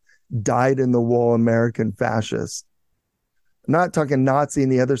of dyed-in-the-wool American fascist. I'm not talking Nazi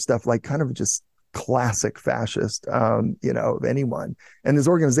and the other stuff, like kind of just classic fascist, of anyone. And his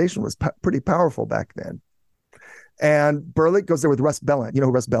organization was pretty powerful back then. And Burlett goes there with Russ Belland. You know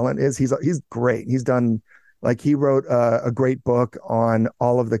who Russ Belland is? He's great. He's done, he wrote a great book on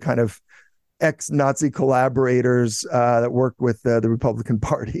all of the kind of ex-Nazi collaborators that worked with the Republican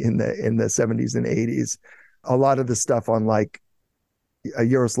Party in the 70s and 80s. A lot of the stuff on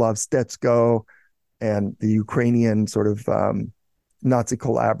Yaroslav Stetsko and the Ukrainian sort of Nazi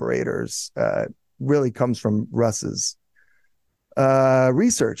collaborators really comes from Russ's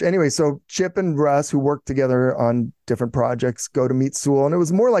research. Anyway, so Chip and Russ, who worked together on different projects, go to meet Sewell, and it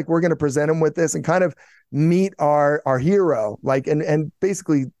was more like we're going to present him with this and kind of meet our hero, and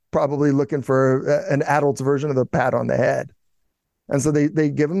basically probably looking for an adult's version of the pat on the head. And so they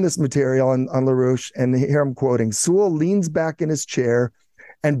give him this material on LaRouche, and here I'm quoting: Sewell leans back in his chair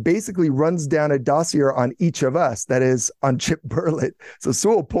and basically runs down a dossier on each of us, that is, on Chip Burlett. So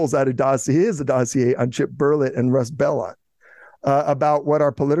Sewell pulls out a dossier on Chip Burlett and Russ Belland. About what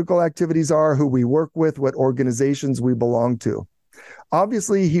our political activities are, who we work with, what organizations we belong to.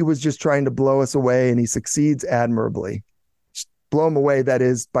 Obviously, he was just trying to blow us away, and he succeeds admirably. Blow him away, that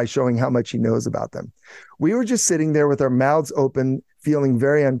is, by showing how much he knows about them. We were just sitting there with our mouths open, feeling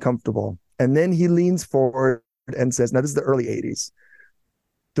very uncomfortable. And then he leans forward and says, now this is the early 80s.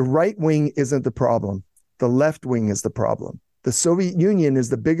 The right wing isn't the problem. The left wing is the problem. The Soviet Union is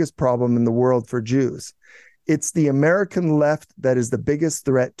the biggest problem in the world for Jews. It's the American left that is the biggest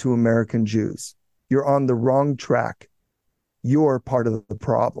threat to American Jews. You're on the wrong track. You're part of the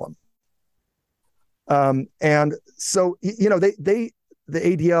problem. And so, the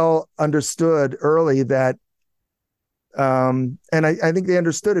ADL understood early that, and I think they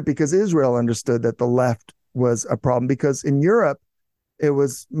understood it because Israel understood that the left was a problem, because in Europe, it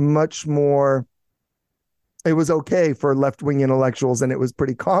was much more, it was okay for left-wing intellectuals, and it was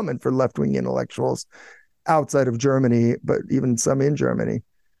pretty common for left-wing intellectuals outside of Germany, but even some in Germany,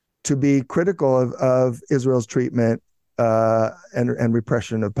 to be critical of Israel's treatment and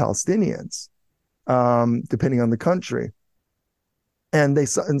repression of Palestinians, depending on the country. And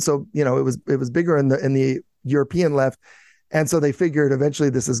so it was bigger in the European left, and so they figured eventually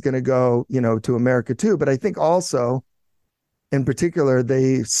this is going to go to America too. But I think also, in particular,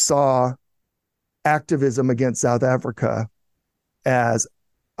 they saw activism against South Africa as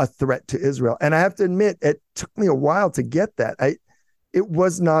a threat to Israel. And I have to admit, it took me a while to get that. It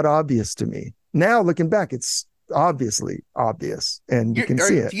was not obvious to me. Now, looking back, it's obviously obvious, and you can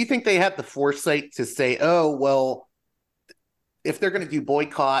see it. Do you think they had the foresight to say, oh, well, if they're going to do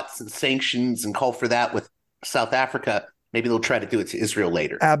boycotts and sanctions and call for that with South Africa, maybe they'll try to do it to Israel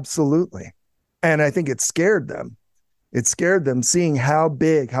later? Absolutely. And I think it scared them. It scared them seeing how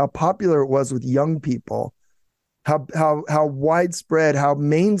big, how popular it was with young people, how widespread, how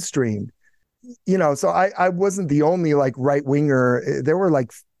mainstream. So I wasn't the only like right winger. There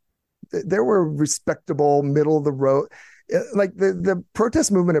were respectable middle of the road, like the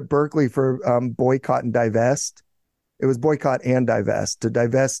protest movement at Berkeley for boycott and divest. It was boycott and divest, to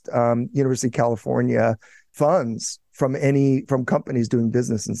divest University of California funds from companies doing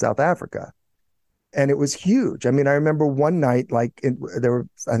business in South Africa. And it was huge. I mean, I remember one night, there were,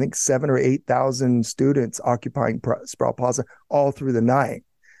 I think, 7,000 or 8,000 students occupying Sproul Plaza all through the night.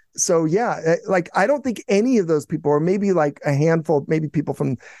 So, yeah, I don't think any of those people, or maybe like a handful, maybe people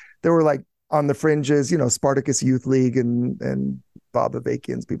they were like on the fringes, Spartacus Youth League and Bob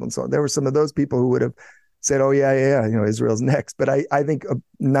Avakian's people and so on. There were some of those people who would have said, oh, yeah, Israel's next. But I think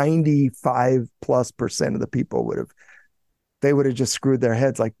 95+% of the people would have just screwed their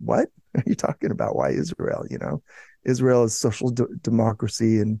heads like, what are you talking about? Why Israel? Israel is social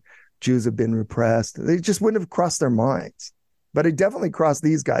democracy and Jews have been repressed. They just wouldn't have crossed their minds. But it definitely crossed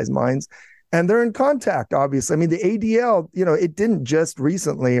these guys' minds. And they're in contact, obviously. I mean, the ADL, it didn't just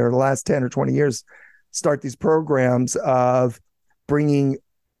recently or the last 10 or 20 years start these programs of bringing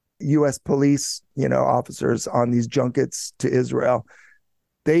U.S. police, officers on these junkets to Israel.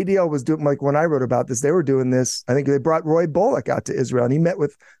 The ADL was doing, like when I wrote about this, they were doing this. I think they brought Roy Bullock out to Israel and he met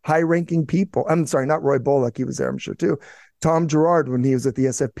with high-ranking people. I'm sorry, not Roy Bullock. He was there, I'm sure, too. Tom Girard, when he was at the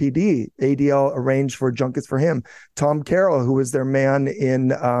SFPD, ADL arranged for junkets for him. Tom Carroll, who was their man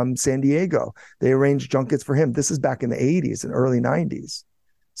in San Diego, they arranged junkets for him. This is back in the 80s and early 90s.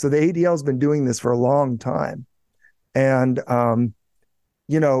 So the ADL has been doing this for a long time. And,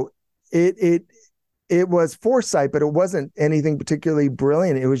 it was foresight, but it wasn't anything particularly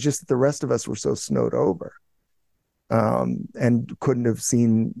brilliant. It was just that the rest of us were so snowed over and couldn't have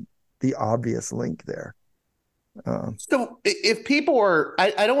seen the obvious link there. So if people are,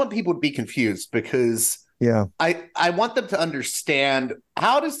 I don't want people to be confused because I want them to understand,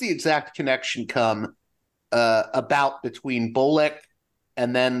 how does the exact connection come about between Bullock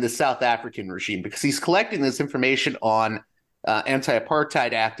and then the South African regime? Because he's collecting this information on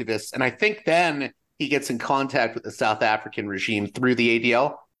anti-apartheid activists. And I think then he gets in contact with the South African regime through the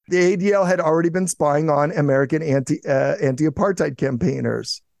ADL. The ADL had already been spying on American anti-apartheid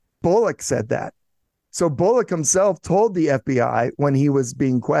campaigners. Bullock said that. So Bullock himself told the FBI when he was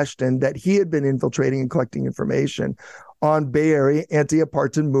being questioned that he had been infiltrating and collecting information on Bay Area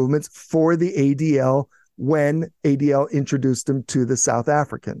anti-apartheid movements for the ADL when ADL introduced him to the South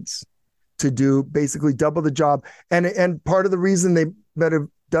Africans to do basically double the job. And part of the reason they might have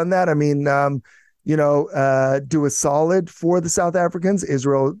done that, I mean, do a solid for the South Africans.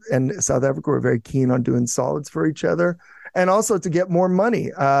 Israel and South Africa were very keen on doing solids for each other. And also to get more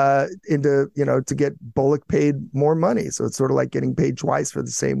money to get Bullock paid more money. So it's sort of like getting paid twice for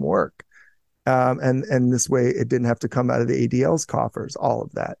the same work. And this way it didn't have to come out of the ADL's coffers, all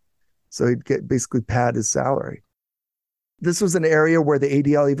of that. So he'd basically pad his salary. This was an area where the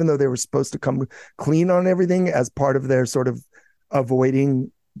ADL, even though they were supposed to come clean on everything as part of their sort of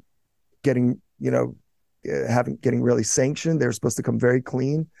avoiding getting really sanctioned, they were supposed to come very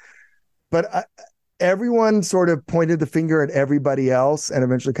clean. But everyone sort of pointed the finger at everybody else and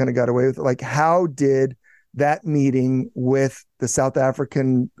eventually kind of got away with it. Like, how did that meeting with the South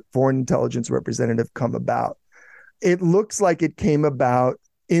African foreign intelligence representative come about? It looks like it came about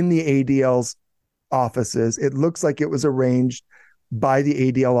in the ADL's offices. It looks like it was arranged by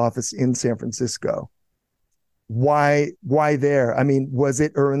the ADL office in San Francisco. Why there? I mean, was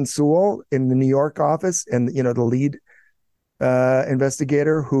it Erwin Sewell in the New York office and, the lead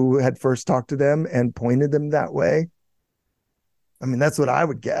investigator who had first talked to them and pointed them that way? I mean, that's what I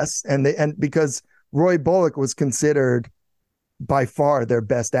would guess. And because Roy Bullock was considered by far their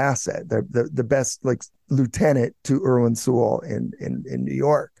best asset, the best lieutenant to Erwin Sewell in New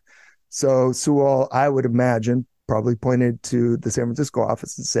York. So Sewell, I would imagine, probably pointed to the San Francisco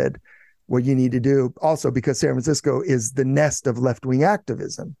office and said, what you need to do, also because San Francisco is the nest of left-wing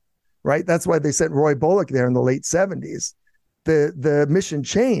activism, right? That's why they sent Roy Bullock there in the late 70s. The mission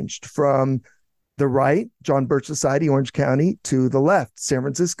changed from the right, John Birch Society, Orange County, to the left, San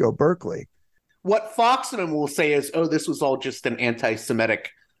Francisco, Berkeley. What Foxman will say is, oh, this was all just an anti-Semitic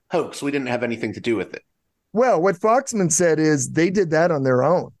hoax. We didn't have anything to do with it. Well, what Foxman said is they did that on their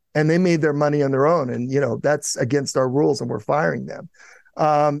own and they made their money on their own. And, that's against our rules and we're firing them.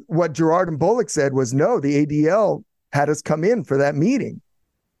 What Gerard and Bullock said was, no, the ADL had us come in for that meeting.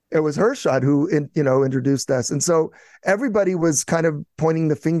 It was Hershot who, introduced us. And so everybody was kind of pointing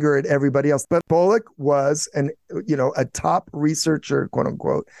the finger at everybody else. But Bullock was a top researcher, quote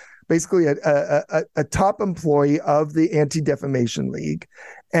unquote, basically a top employee of the Anti-Defamation League.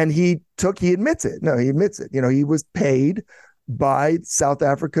 And he admits it. No, he admits it. He was paid by South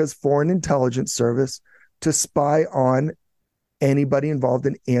Africa's Foreign Intelligence Service to spy on anybody involved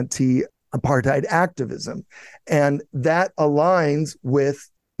in anti-apartheid activism. And that aligns with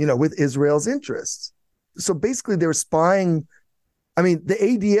Israel's interests. So basically they're spying. I mean, the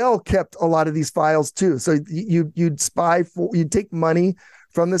ADL kept a lot of these files too. So you'd take money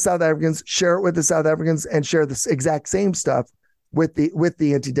from the South Africans, share it with the South Africans, and share the exact same stuff with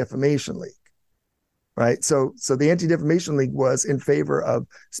the Anti-Defamation League. Right. So the Anti-Defamation League was in favor of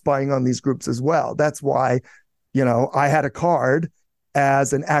spying on these groups as well. That's why, I had a card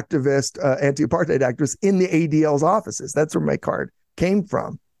as an activist, anti-apartheid activist in the ADL's offices. That's where my card came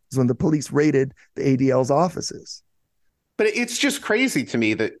from. Is when the police raided the ADL's offices. But it's just crazy to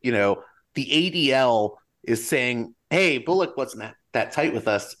me that, the ADL is saying, hey, Bullock wasn't that tight with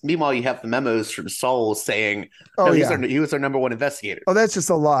us. Meanwhile, you have the memos from Saul saying, he was our number one investigator. Oh, that's just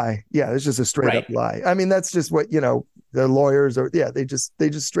a lie. Yeah, it's just a straight up lie. I mean, that's just what, the lawyers they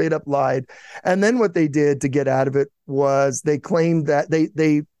just straight up lied. And then what they did to get out of it was they claimed that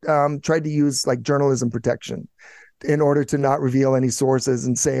they tried to use like journalism protection in order to not reveal any sources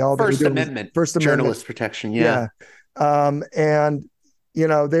and say all First Amendment journalist protection. Yeah. And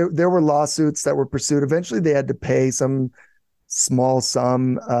there were lawsuits that were pursued. Eventually they had to pay some small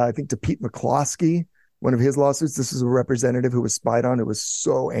sum, I think, to Pete McCloskey, one of his lawsuits. This is a representative who was spied on, who was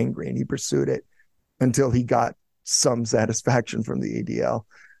so angry, and he pursued it until he got some satisfaction from the ADL.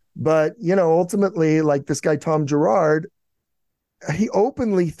 But, ultimately, like this guy, Tom Gerard, he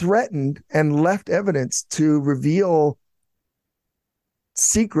openly threatened and left evidence to reveal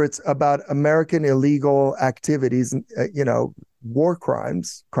secrets about American illegal activities, war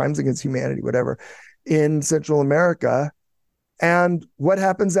crimes against humanity, whatever, in Central America. And what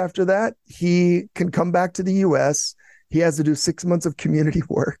happens after that? He can come back to the US. He has to do 6 months of community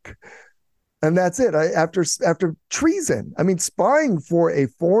work. And that's it. After treason. I mean, spying for a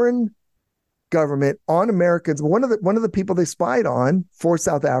foreign government on Americans. One of the people they spied on for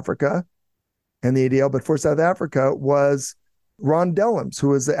South Africa and the ADL, but for South Africa, was Ron Dellums, who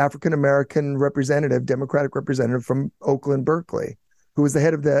was the African-American representative, Democratic representative from Oakland, Berkeley, who was the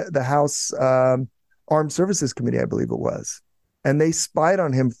head of the House Armed Services Committee, I believe it was. And they spied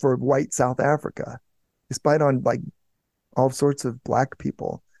on him for white South Africa. They spied on like all sorts of black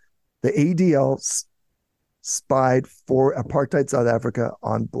people. The ADL spied for apartheid South Africa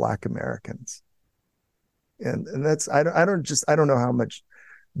on black Americans. And that's, I don't know how much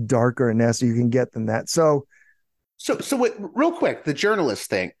darker and nasty you can get than that. So what, real quick, the journalist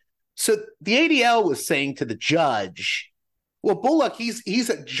thing. So the ADL was saying to the judge, well, Bullock, he's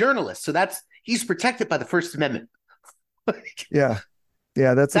a journalist, so he's protected by the First Amendment. Yeah,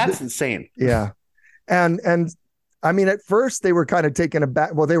 that's insane. Yeah, and I mean, at first they were kind of taken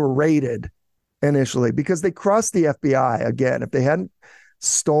aback. Well, they were raided initially because they crossed the FBI again. If they hadn't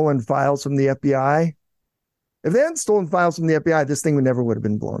stolen files from the FBI, this thing would have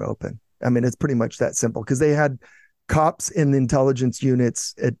been blown open. I mean, it's pretty much that simple because they had cops in the intelligence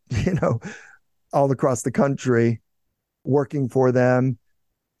units at, all across the country working for them,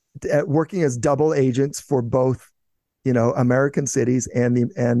 working as double agents for both, American cities and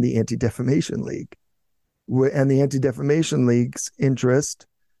the Anti-Defamation League. And the Anti-Defamation League's interest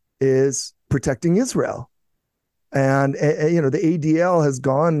is protecting Israel. And, the ADL has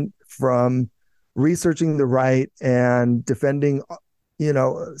gone from researching the right and defending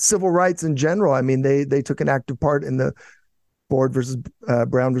civil rights in general. I mean, they took an active part in the Brown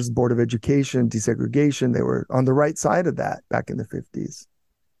versus Board of Education desegregation. They were on the right side of that back in the 50s.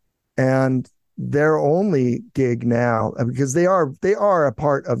 And their only gig now, because they are a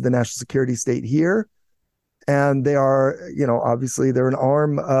part of the national security state here, and they are, obviously they're an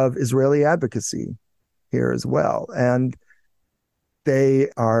arm of Israeli advocacy here as well. And they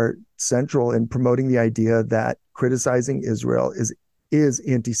are central in promoting the idea that criticizing Israel is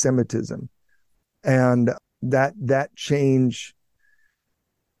anti-Semitism. And that change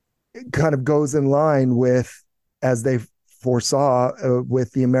kind of goes in line with, as they foresaw,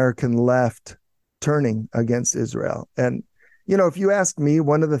 with the American left turning against Israel. And, if you ask me,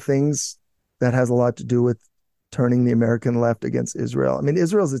 one of the things that has a lot to do with turning the American left against Israel, I mean,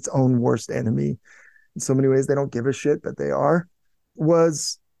 Israel's its own worst enemy in so many ways. They don't give a shit, but they are,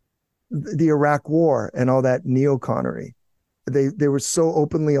 was the Iraq War and all that neo-connery. they were so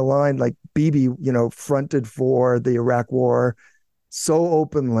openly aligned, like Bibi, fronted for the Iraq war so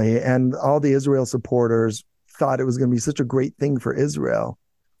openly, and all the Israel supporters thought it was going to be such a great thing for Israel.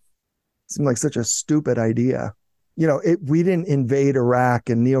 It seemed like such a stupid idea. We didn't invade Iraq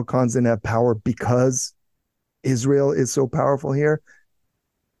and neocons didn't have power because Israel is so powerful here.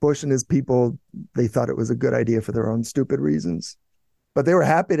 Bush and his people, they thought it was a good idea for their own stupid reasons. But they were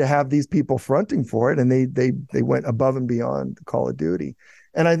happy to have these people fronting for it, and they went above and beyond the call of duty.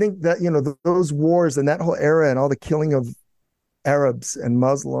 And I think that, those wars and that whole era and all the killing of Arabs and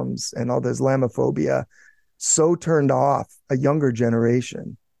Muslims and all the Islamophobia so turned off a younger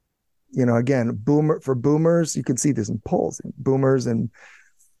generation. Again, boomers, you can see this in polls. Boomers and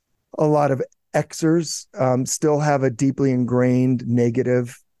a lot of Xers still have a deeply ingrained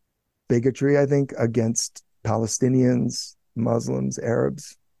negative bigotry, I think, against Palestinians, Muslims,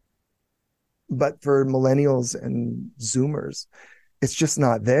 Arabs. But for millennials and Zoomers, it's just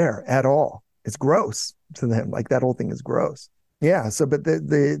not there at all. It's gross to them. Like, that whole thing is gross. Yeah. So, but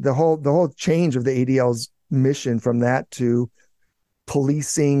the whole change of the ADL's mission from that to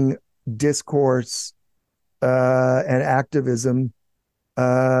policing discourse and activism,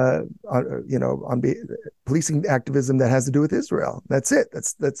 policing activism that has to do with Israel. That's it.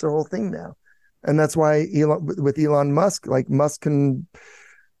 That's the whole thing now. And that's why Elon Musk, like, Musk can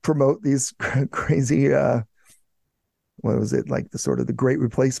promote these crazy, what was it, like the great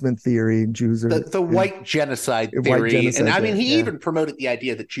replacement theory? Jews are the white genocide theory. White genocide, and I mean, he even promoted the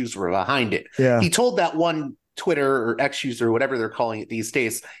idea that Jews were behind it. Yeah. He told that one Twitter or X user, or whatever they're calling it these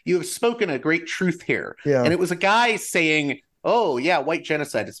days, "You have spoken a great truth here." Yeah. And it was a guy saying, "Oh yeah, white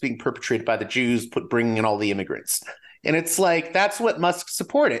genocide is being perpetrated by the Jews, bringing in all the immigrants." And it's like, that's what Musk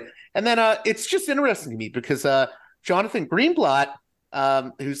supported. And then it's just interesting to me because Jonathan Greenblatt,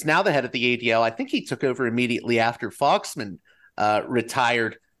 who's now the head of the ADL, I think he took over immediately after Foxman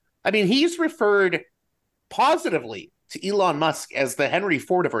retired. I mean, he's referred positively to Elon Musk as the Henry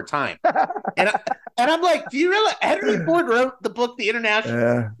Ford of our time. and I'm like, do you realize Henry Ford wrote the book, The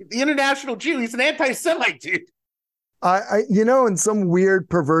International Jew? He's an anti-Semite, dude. I in some weird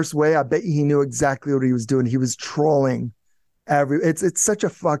perverse way, I bet he knew exactly what he was doing. He was trolling it's such a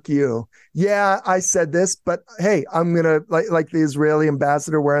fuck you. Yeah, I said this, but hey, I'm gonna like the Israeli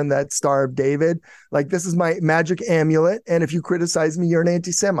ambassador wearing that Star of David. Like, this is my magic amulet, and if you criticize me, you're an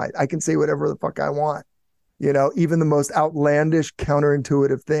anti-Semite. I can say whatever the fuck I want. Even the most outlandish,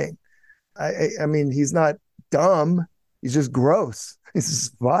 counterintuitive thing. I mean, he's not dumb. He's just gross. He's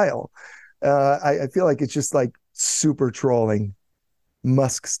just vile. I feel like it's just like super trolling,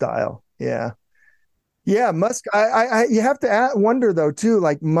 Musk style. Yeah. Musk. You have to wonder though too.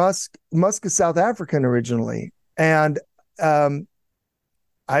 Like, Musk is South African originally, and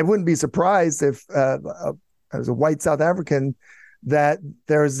I wouldn't be surprised if as a white South African that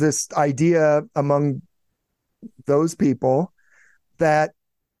there's this idea among those people that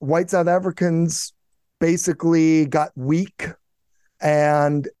white South Africans basically got weak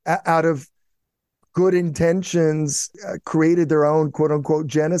and out of good intentions created their own quote unquote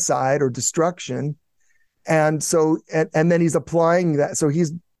genocide or destruction. And so, and then he's applying that. So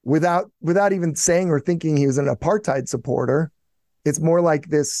he's without even saying or thinking he was an apartheid supporter. It's more like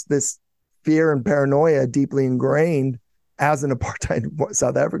this fear and paranoia deeply ingrained as an apartheid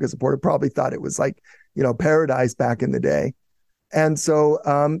South Africa supporter, probably thought it was like, paradise back in the day. And so,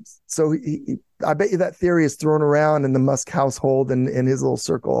 I bet you that theory is thrown around in the Musk household and in his little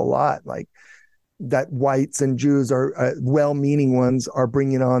circle a lot. Like, that whites and Jews are well-meaning ones are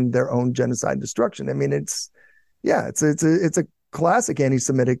bringing on their own genocide and destruction. I mean, it's a classic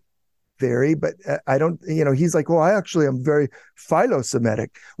anti-Semitic theory, but I don't, he's like, well, I actually am very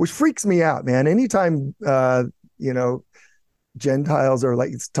philo-Semitic, which freaks me out, man. Anytime, Gentiles are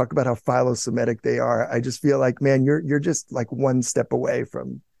like, talk about how philo-Semitic they are, I just feel like, man, you're just like one step away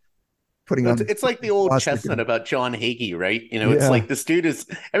from putting on. It's like the old chestnut about John Hagee, right? It's like this dude is,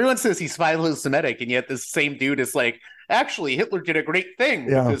 everyone says he's philo-Semitic, and yet this same dude is like, actually, Hitler did a great thing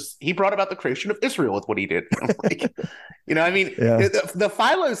because he brought about the creation of Israel with what he did. I'm like, the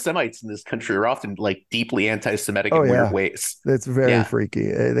philo-Semites in this country are often like deeply anti-Semitic in weird ways. It's very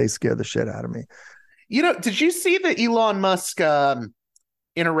freaky. They scare the shit out of me. Did you see the Elon Musk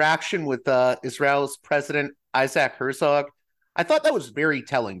interaction with Israel's president, Isaac Herzog? I thought that was very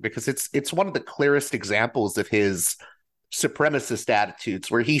telling because it's one of the clearest examples of his supremacist attitudes,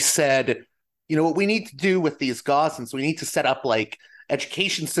 where he said, what we need to do with these Gazans, we need to set up like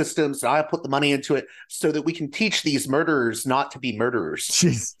education systems, and I put the money into it so that we can teach these murderers not to be murderers.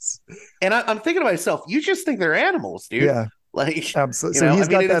 Jesus. And I'm thinking to myself, you just think they're animals, dude. Yeah. Like, Absolutely. So he's I mean,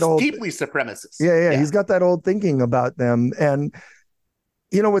 got it that is old, deeply supremacist. yeah, Yeah. he's got that old thinking about them. And,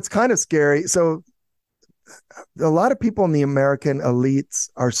 what's kind of scary. So a lot of people in the American elites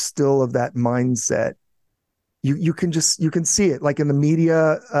are still of that mindset. You can see it like in the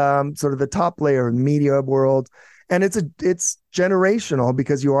media, sort of the top layer in the media world. And it's generational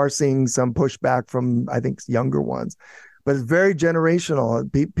because you are seeing some pushback from, I think, younger ones, but it's very generational.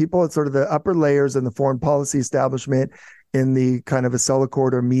 People at sort of the upper layers in the foreign policy establishment, in the kind of a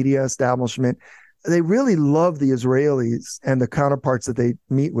quarter media establishment, they really love the Israelis and the counterparts that they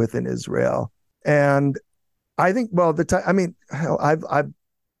meet with in Israel. And I think, well, I mean, hell,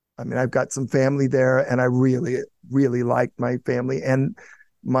 I've got some family there, and I really, really like my family and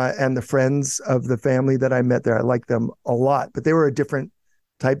the friends of the family that I met there. I like them a lot, but they were a different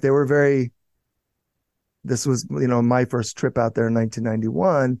type. They were very. This was, my first trip out there in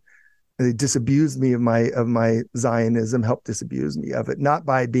 1991. They disabused me of my Zionism, helped disabuse me of it, not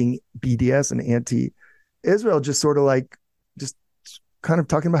by being BDS and anti-Israel, just sort of like just kind of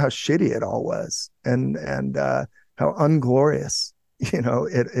talking about how shitty it all was and how unglorious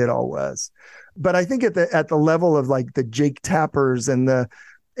it all was. But I think at the level of like the Jake Tappers and the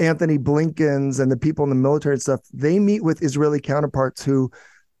Anthony Blinkens and the people in the military and stuff, they meet with Israeli counterparts who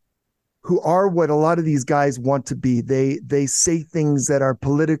are what a lot of these guys want to be. They say things that are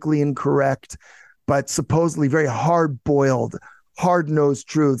politically incorrect, but supposedly very hard-boiled, hard-nosed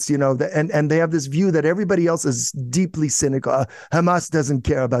truths, and they have this view that everybody else is deeply cynical. Hamas doesn't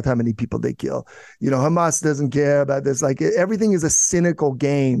care about how many people they kill. Hamas doesn't care about this. Like, everything is a cynical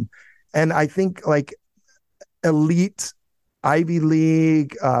game. And I think like elite Ivy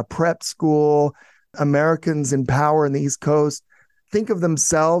League, prep school, Americans in power in the East Coast think of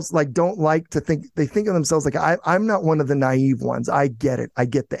themselves like they think of themselves like I'm not one of the naive ones. I get it. I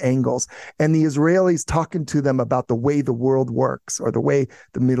get the angles. And the Israelis talking to them about the way the world works or the way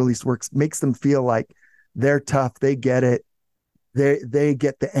the Middle East works makes them feel like they're tough. They get it. They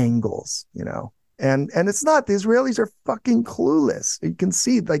get the angles, and it's not, the Israelis are fucking clueless. You can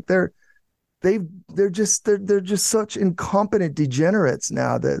see like they're just such incompetent degenerates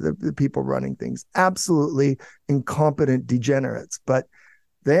now. The people running things, absolutely incompetent degenerates. But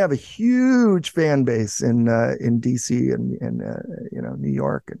they have a huge fan base in DC and New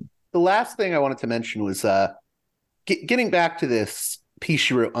York. And the last thing I wanted to mention was getting back to this piece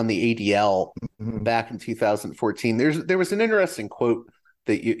you wrote on the ADL back in 2014. There was an interesting quote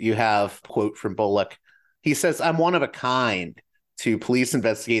that you have, quote from Bullock. He says, "I'm one of a kind" to police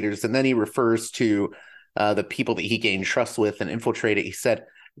investigators, and then he refers to the people that he gained trust with and infiltrated. He said,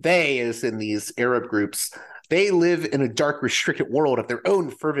 they, as in these Arab groups, they live in a dark, restricted world of their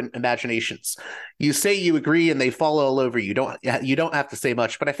own fervent imaginations. You say you agree and they fall all over you. You don't have to say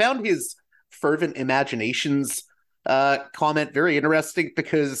much. But I found his fervent imaginations comment very interesting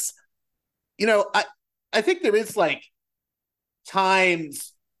because, I think there is like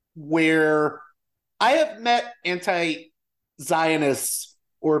times where I have met anti-Zionists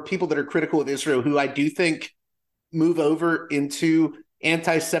or people that are critical of Israel who I do think move over into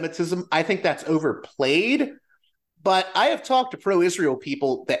anti-Semitism. I think that's overplayed, but I have talked to pro-Israel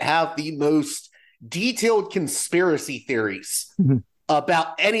people that have the most detailed conspiracy theories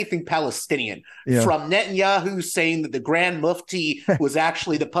about anything Palestinian, from Netanyahu saying that the Grand Mufti was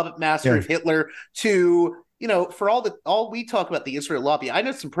actually the puppet master of Hitler to, for all we talk about the Israel lobby, I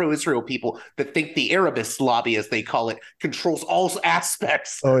know some pro-Israel people that think the Arabist lobby, as they call it, controls all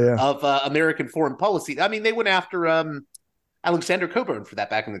aspects of American foreign policy. I mean, they went after Alexander Coburn for that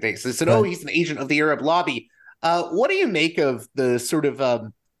back in the day. So they said, he's an agent of the Arab lobby. What do you make of the sort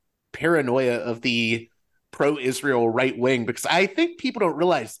of paranoia of the pro-Israel right wing? Because I think people don't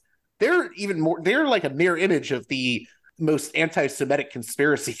realize they're like a mirror image of the most anti-Semitic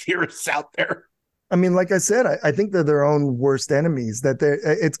conspiracy theorists out there. I mean, like I said, I think they're their own worst enemies.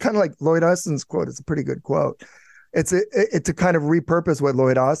 It's kind of like Lloyd Austin's quote. It's a pretty good quote. It's to kind of repurpose what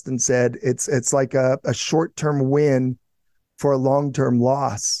Lloyd Austin said. It's like a short-term win for a long-term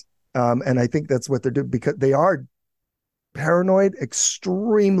loss. And I think that's what they're doing, because they are paranoid,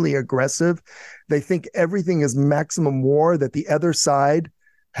 extremely aggressive. They think everything is maximum war, that the other side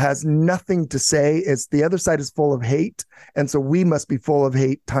has nothing to say. It's the other side is full of hate. And so we must be full of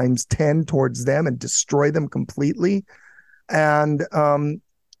hate times 10 towards them and destroy them completely. And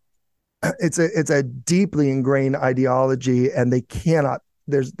it's a deeply ingrained ideology, and they cannot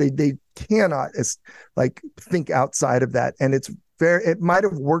like think outside of that. And it might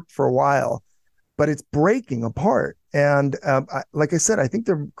have worked for a while, but it's breaking apart. And like I said, I think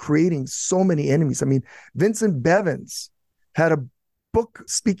they're creating so many enemies. I mean, Vincent Bevins had a book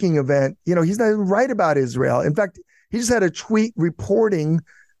speaking event. He's not even right about Israel. In fact, He just had a tweet reporting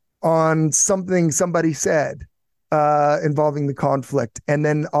on something somebody said involving the conflict. And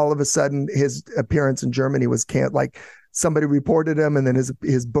then all of a sudden his appearance in Germany was canceled. Like somebody reported him, and then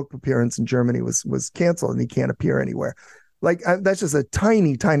his book appearance in Germany was canceled, and he can't appear anywhere. Like that's just a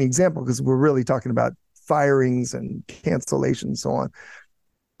tiny example, because we're really talking about firings and cancellation and so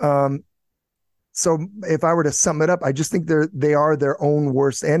on. So if I were to sum it up, I just think they are their own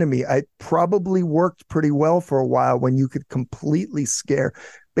worst enemy. I probably worked pretty well for a while when you could completely scare.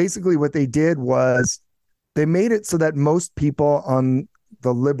 Basically what they did was they made it so that most people on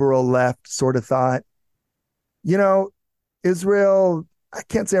the liberal left sort of thought, Israel, I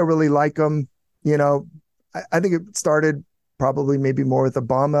can't say I really like them. I think it started probably maybe more with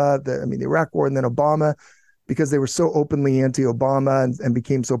Obama, the Iraq war, and then Obama, because they were so openly anti-Obama and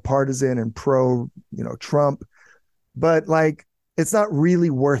became so partisan and pro, Trump. But like, it's not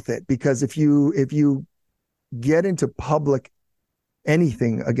really worth it, because if you get into public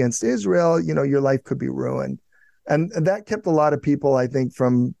anything against Israel, your life could be ruined. And that kept a lot of people, I think,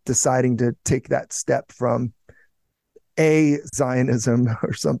 from deciding to take that step from Zionism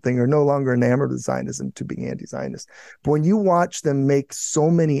or something, or no longer enamored with Zionism, to being anti-Zionist. But when you watch them make so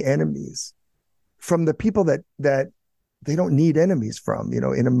many enemies from the people that they don't need enemies from,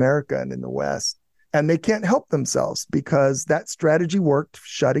 in America and in the West, and they can't help themselves, because that strategy worked,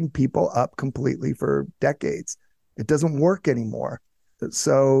 shutting people up completely for decades. It doesn't work anymore.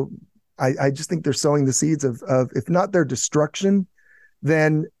 So I just think they're sowing the seeds of if not their destruction,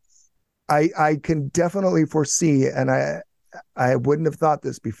 then I can definitely foresee, and I wouldn't have thought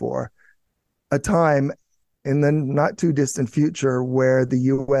this before, a time in the not too distant future where the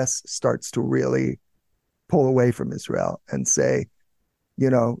U.S. starts to really pull away from Israel and say,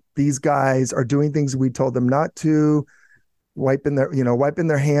 these guys are doing things we told them not to, wiping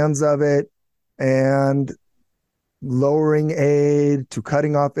their hands of it, and lowering aid, to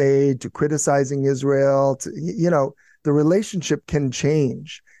cutting off aid, to criticizing Israel. The relationship can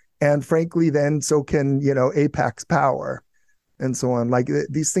change. And frankly, then so can, AIPAC's power and so on. Like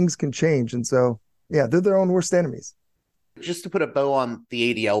these things can change. And so, yeah, they're their own worst enemies. Just to put a bow on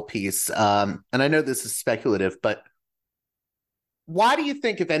the ADL piece, and I know this is speculative, but why do you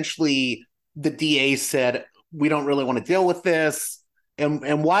think eventually the DA said, we don't really want to deal with this?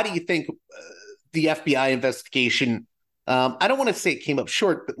 And why do you think the FBI investigation, I don't want to say it came up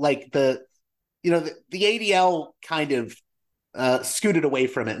short, but like the ADL kind of scooted away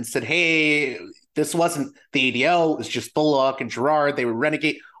from it and said, hey, this wasn't the ADL, it was just Bullock and Gerard, they were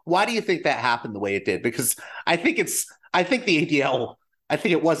renegade. Why do you think that happened the way it did? Because I think the ADL, I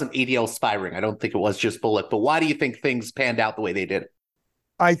think it wasn't ADL spying. I don't think it was just Bullock, but why do you think things panned out the way they did?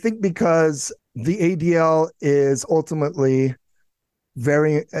 I think because the ADL is ultimately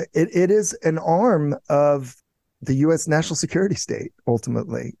it is an arm of the U.S. national security state.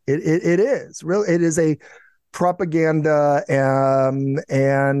 Ultimately, it is real. It is a propaganda and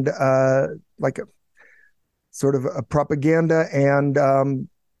like a sort of a propaganda and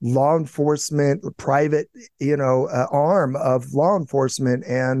law enforcement, private, arm of law enforcement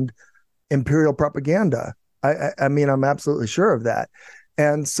and imperial propaganda. I mean, I'm absolutely sure of that.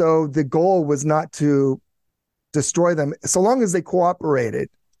 And so the goal was not to destroy them, so long as they cooperated,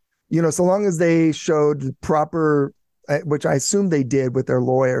 so long as they showed proper, which I assume they did with their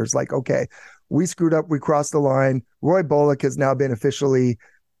lawyers, like, okay, we screwed up, we crossed the line. Roy Bullock has now been officially,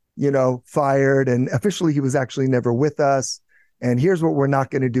 fired, and officially he was actually never with us. And here's what we're not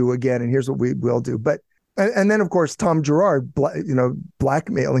going to do again, and here's what we will do. But and then of course Tom Gerard,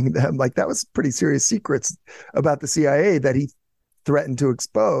 blackmailing them, like that was pretty serious secrets about the CIA that he threatened to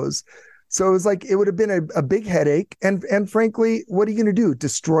expose. So it was like it would have been a big headache. And frankly, what are you going to do?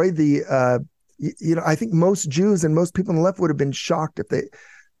 Destroy the I think most Jews and most people on the left would have been shocked if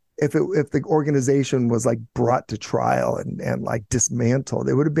the organization was like brought to trial and like dismantled.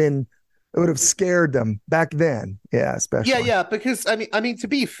 It would have scared them back then. Yeah, especially. Yeah, because I mean, to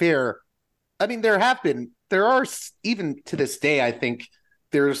be fair, I mean, there are, even to this day, I think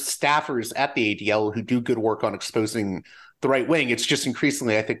there's staffers at the ADL who do good work on exposing the right wing. It's just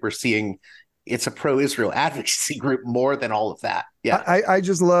increasingly, I think we're seeing it's a pro-Israel advocacy group more than all of that. Yeah. I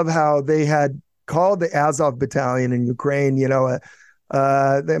just love how they had called the Azov battalion in Ukraine,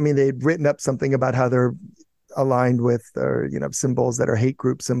 they'd written up something about how they're aligned with, symbols that are hate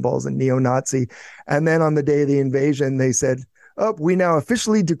group symbols and neo-Nazi. And then on the day of the invasion, they said, oh, we now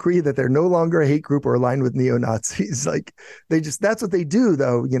officially decree that they're no longer a hate group or aligned with neo-Nazis. Like that's what they do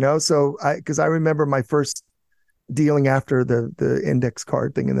though, So because I remember my first dealing after the index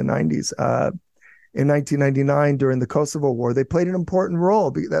card thing in the 90s, in 1999 during the Kosovo War, they played an important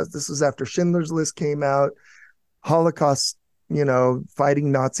role because this was after Schindler's List came out. Holocaust,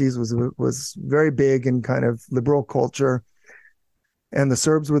 fighting Nazis was very big in kind of liberal culture. And the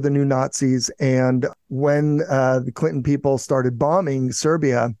Serbs were the new Nazis. And when the Clinton people started bombing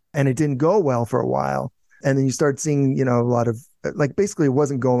Serbia, and it didn't go well for a while, and then you start seeing, a lot of, basically it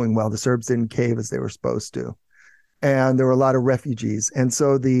wasn't going well. The Serbs didn't cave as they were supposed to. And there were a lot of refugees. And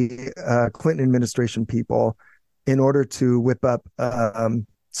so the Clinton administration people, in order to whip up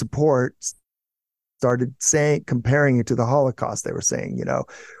support, started comparing it to the Holocaust. They were saying,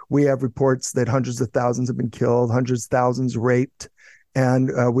 we have reports that hundreds of thousands have been killed, hundreds of thousands raped, and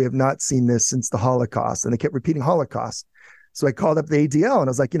we have not seen this since the Holocaust. And they kept repeating Holocaust. So I called up the ADL and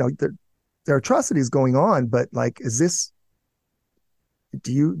I was like, there are atrocities going on, but is this,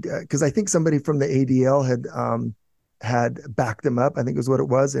 because I think somebody from the ADL had backed them up. I think is what it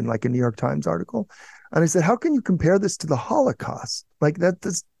was in a New York Times article. And I said, how can you compare this to the Holocaust?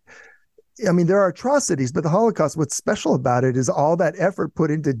 There are atrocities, but the Holocaust, what's special about it is all that effort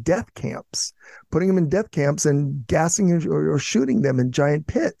put into death camps, putting them in death camps and gassing or shooting them in giant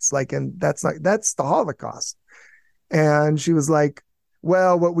pits. And that's the Holocaust. And she was like,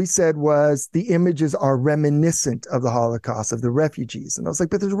 well, what we said was the images are reminiscent of the Holocaust, of the refugees. And I was like,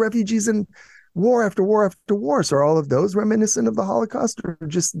 but there's refugees in war after war after war. So are all of those reminiscent of the Holocaust or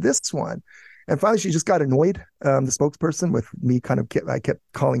just this one? And finally, she just got annoyed, the spokesperson, with me I kept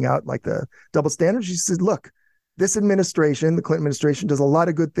calling out the double standard. She said, look, this administration, the Clinton administration, does a lot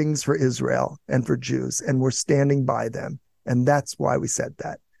of good things for Israel and for Jews, and we're standing by them. And that's why we said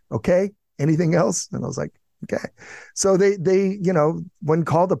that. Okay? Anything else? And I was like, okay. So they when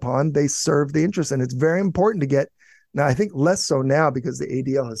called upon, they serve the interest. And it's very important to get, now I think less so now because the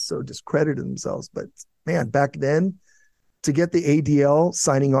ADL has so discredited themselves. But man, back then, to get the ADL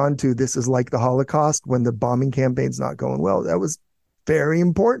signing on to this is like the Holocaust when the bombing campaign's not going well, that was very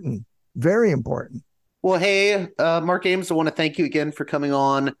important. Very important. Well, hey, Mark Ames, I want to thank you again for coming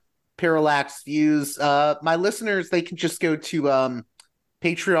on Parallax Views. My listeners, they can just go to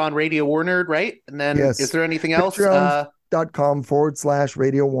Patreon Radio War Nerd, right? And then yes. Is there anything else?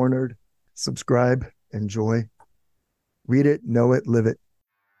 Patreon.com/Radio War Nerd. Subscribe, enjoy, read it, know it, live it.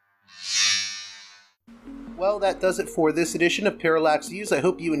 Well, that does it for this edition of Parallax Views. I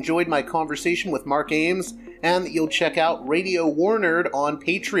hope you enjoyed my conversation with Mark Ames and that you'll check out Radio War Nerd on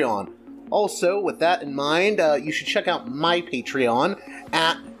Patreon. Also, with that in mind, you should check out my Patreon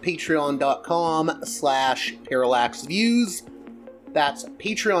at patreon.com/parallaxviews. That's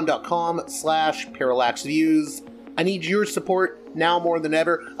patreon.com/parallaxviews. I need your support now more than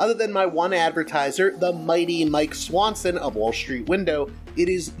ever. Other than my one advertiser, the mighty Mike Swanson of Wall Street Window, it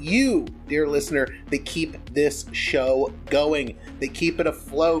is you, dear listener, that keep this show going, that keep it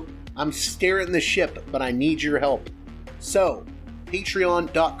afloat. I'm steering the ship, but I need your help. So,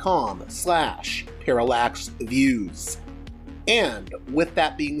 patreon.com/parallaxviews. And with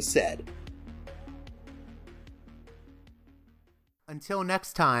that being said, until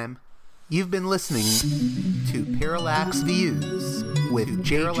next time, you've been listening to Parallax Views with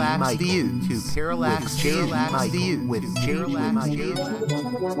Parallax Views to Parallax Views with Parallax Views.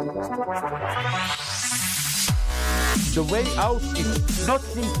 The way out is not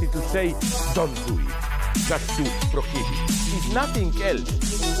simply to say, don't do it, just to prohibit. It's nothing else.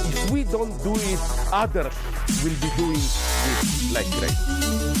 If we don't do it, others will be doing it like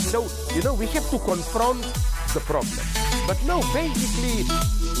crazy. So, we have to confront the problem. But no, basically,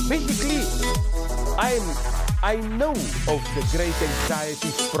 I know of the great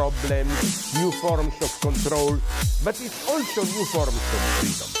anxieties, problems, new forms of control, but it's also new forms of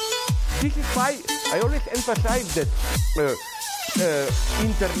freedom. This is why I always emphasize that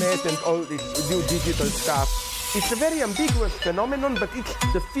internet and all this new digital stuff, it's a very ambiguous phenomenon, but it's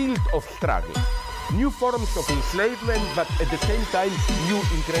the field of struggle. New forms of enslavement, but at the same time, new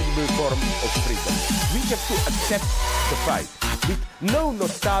incredible forms of freedom. We have to accept the fight with no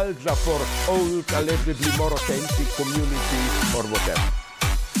nostalgia for old, allegedly more authentic communities or whatever.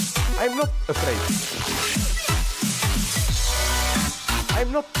 I'm not afraid.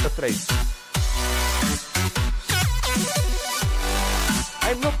 I'm not afraid.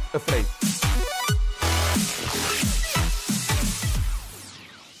 I'm not afraid.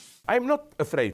 I'm not afraid.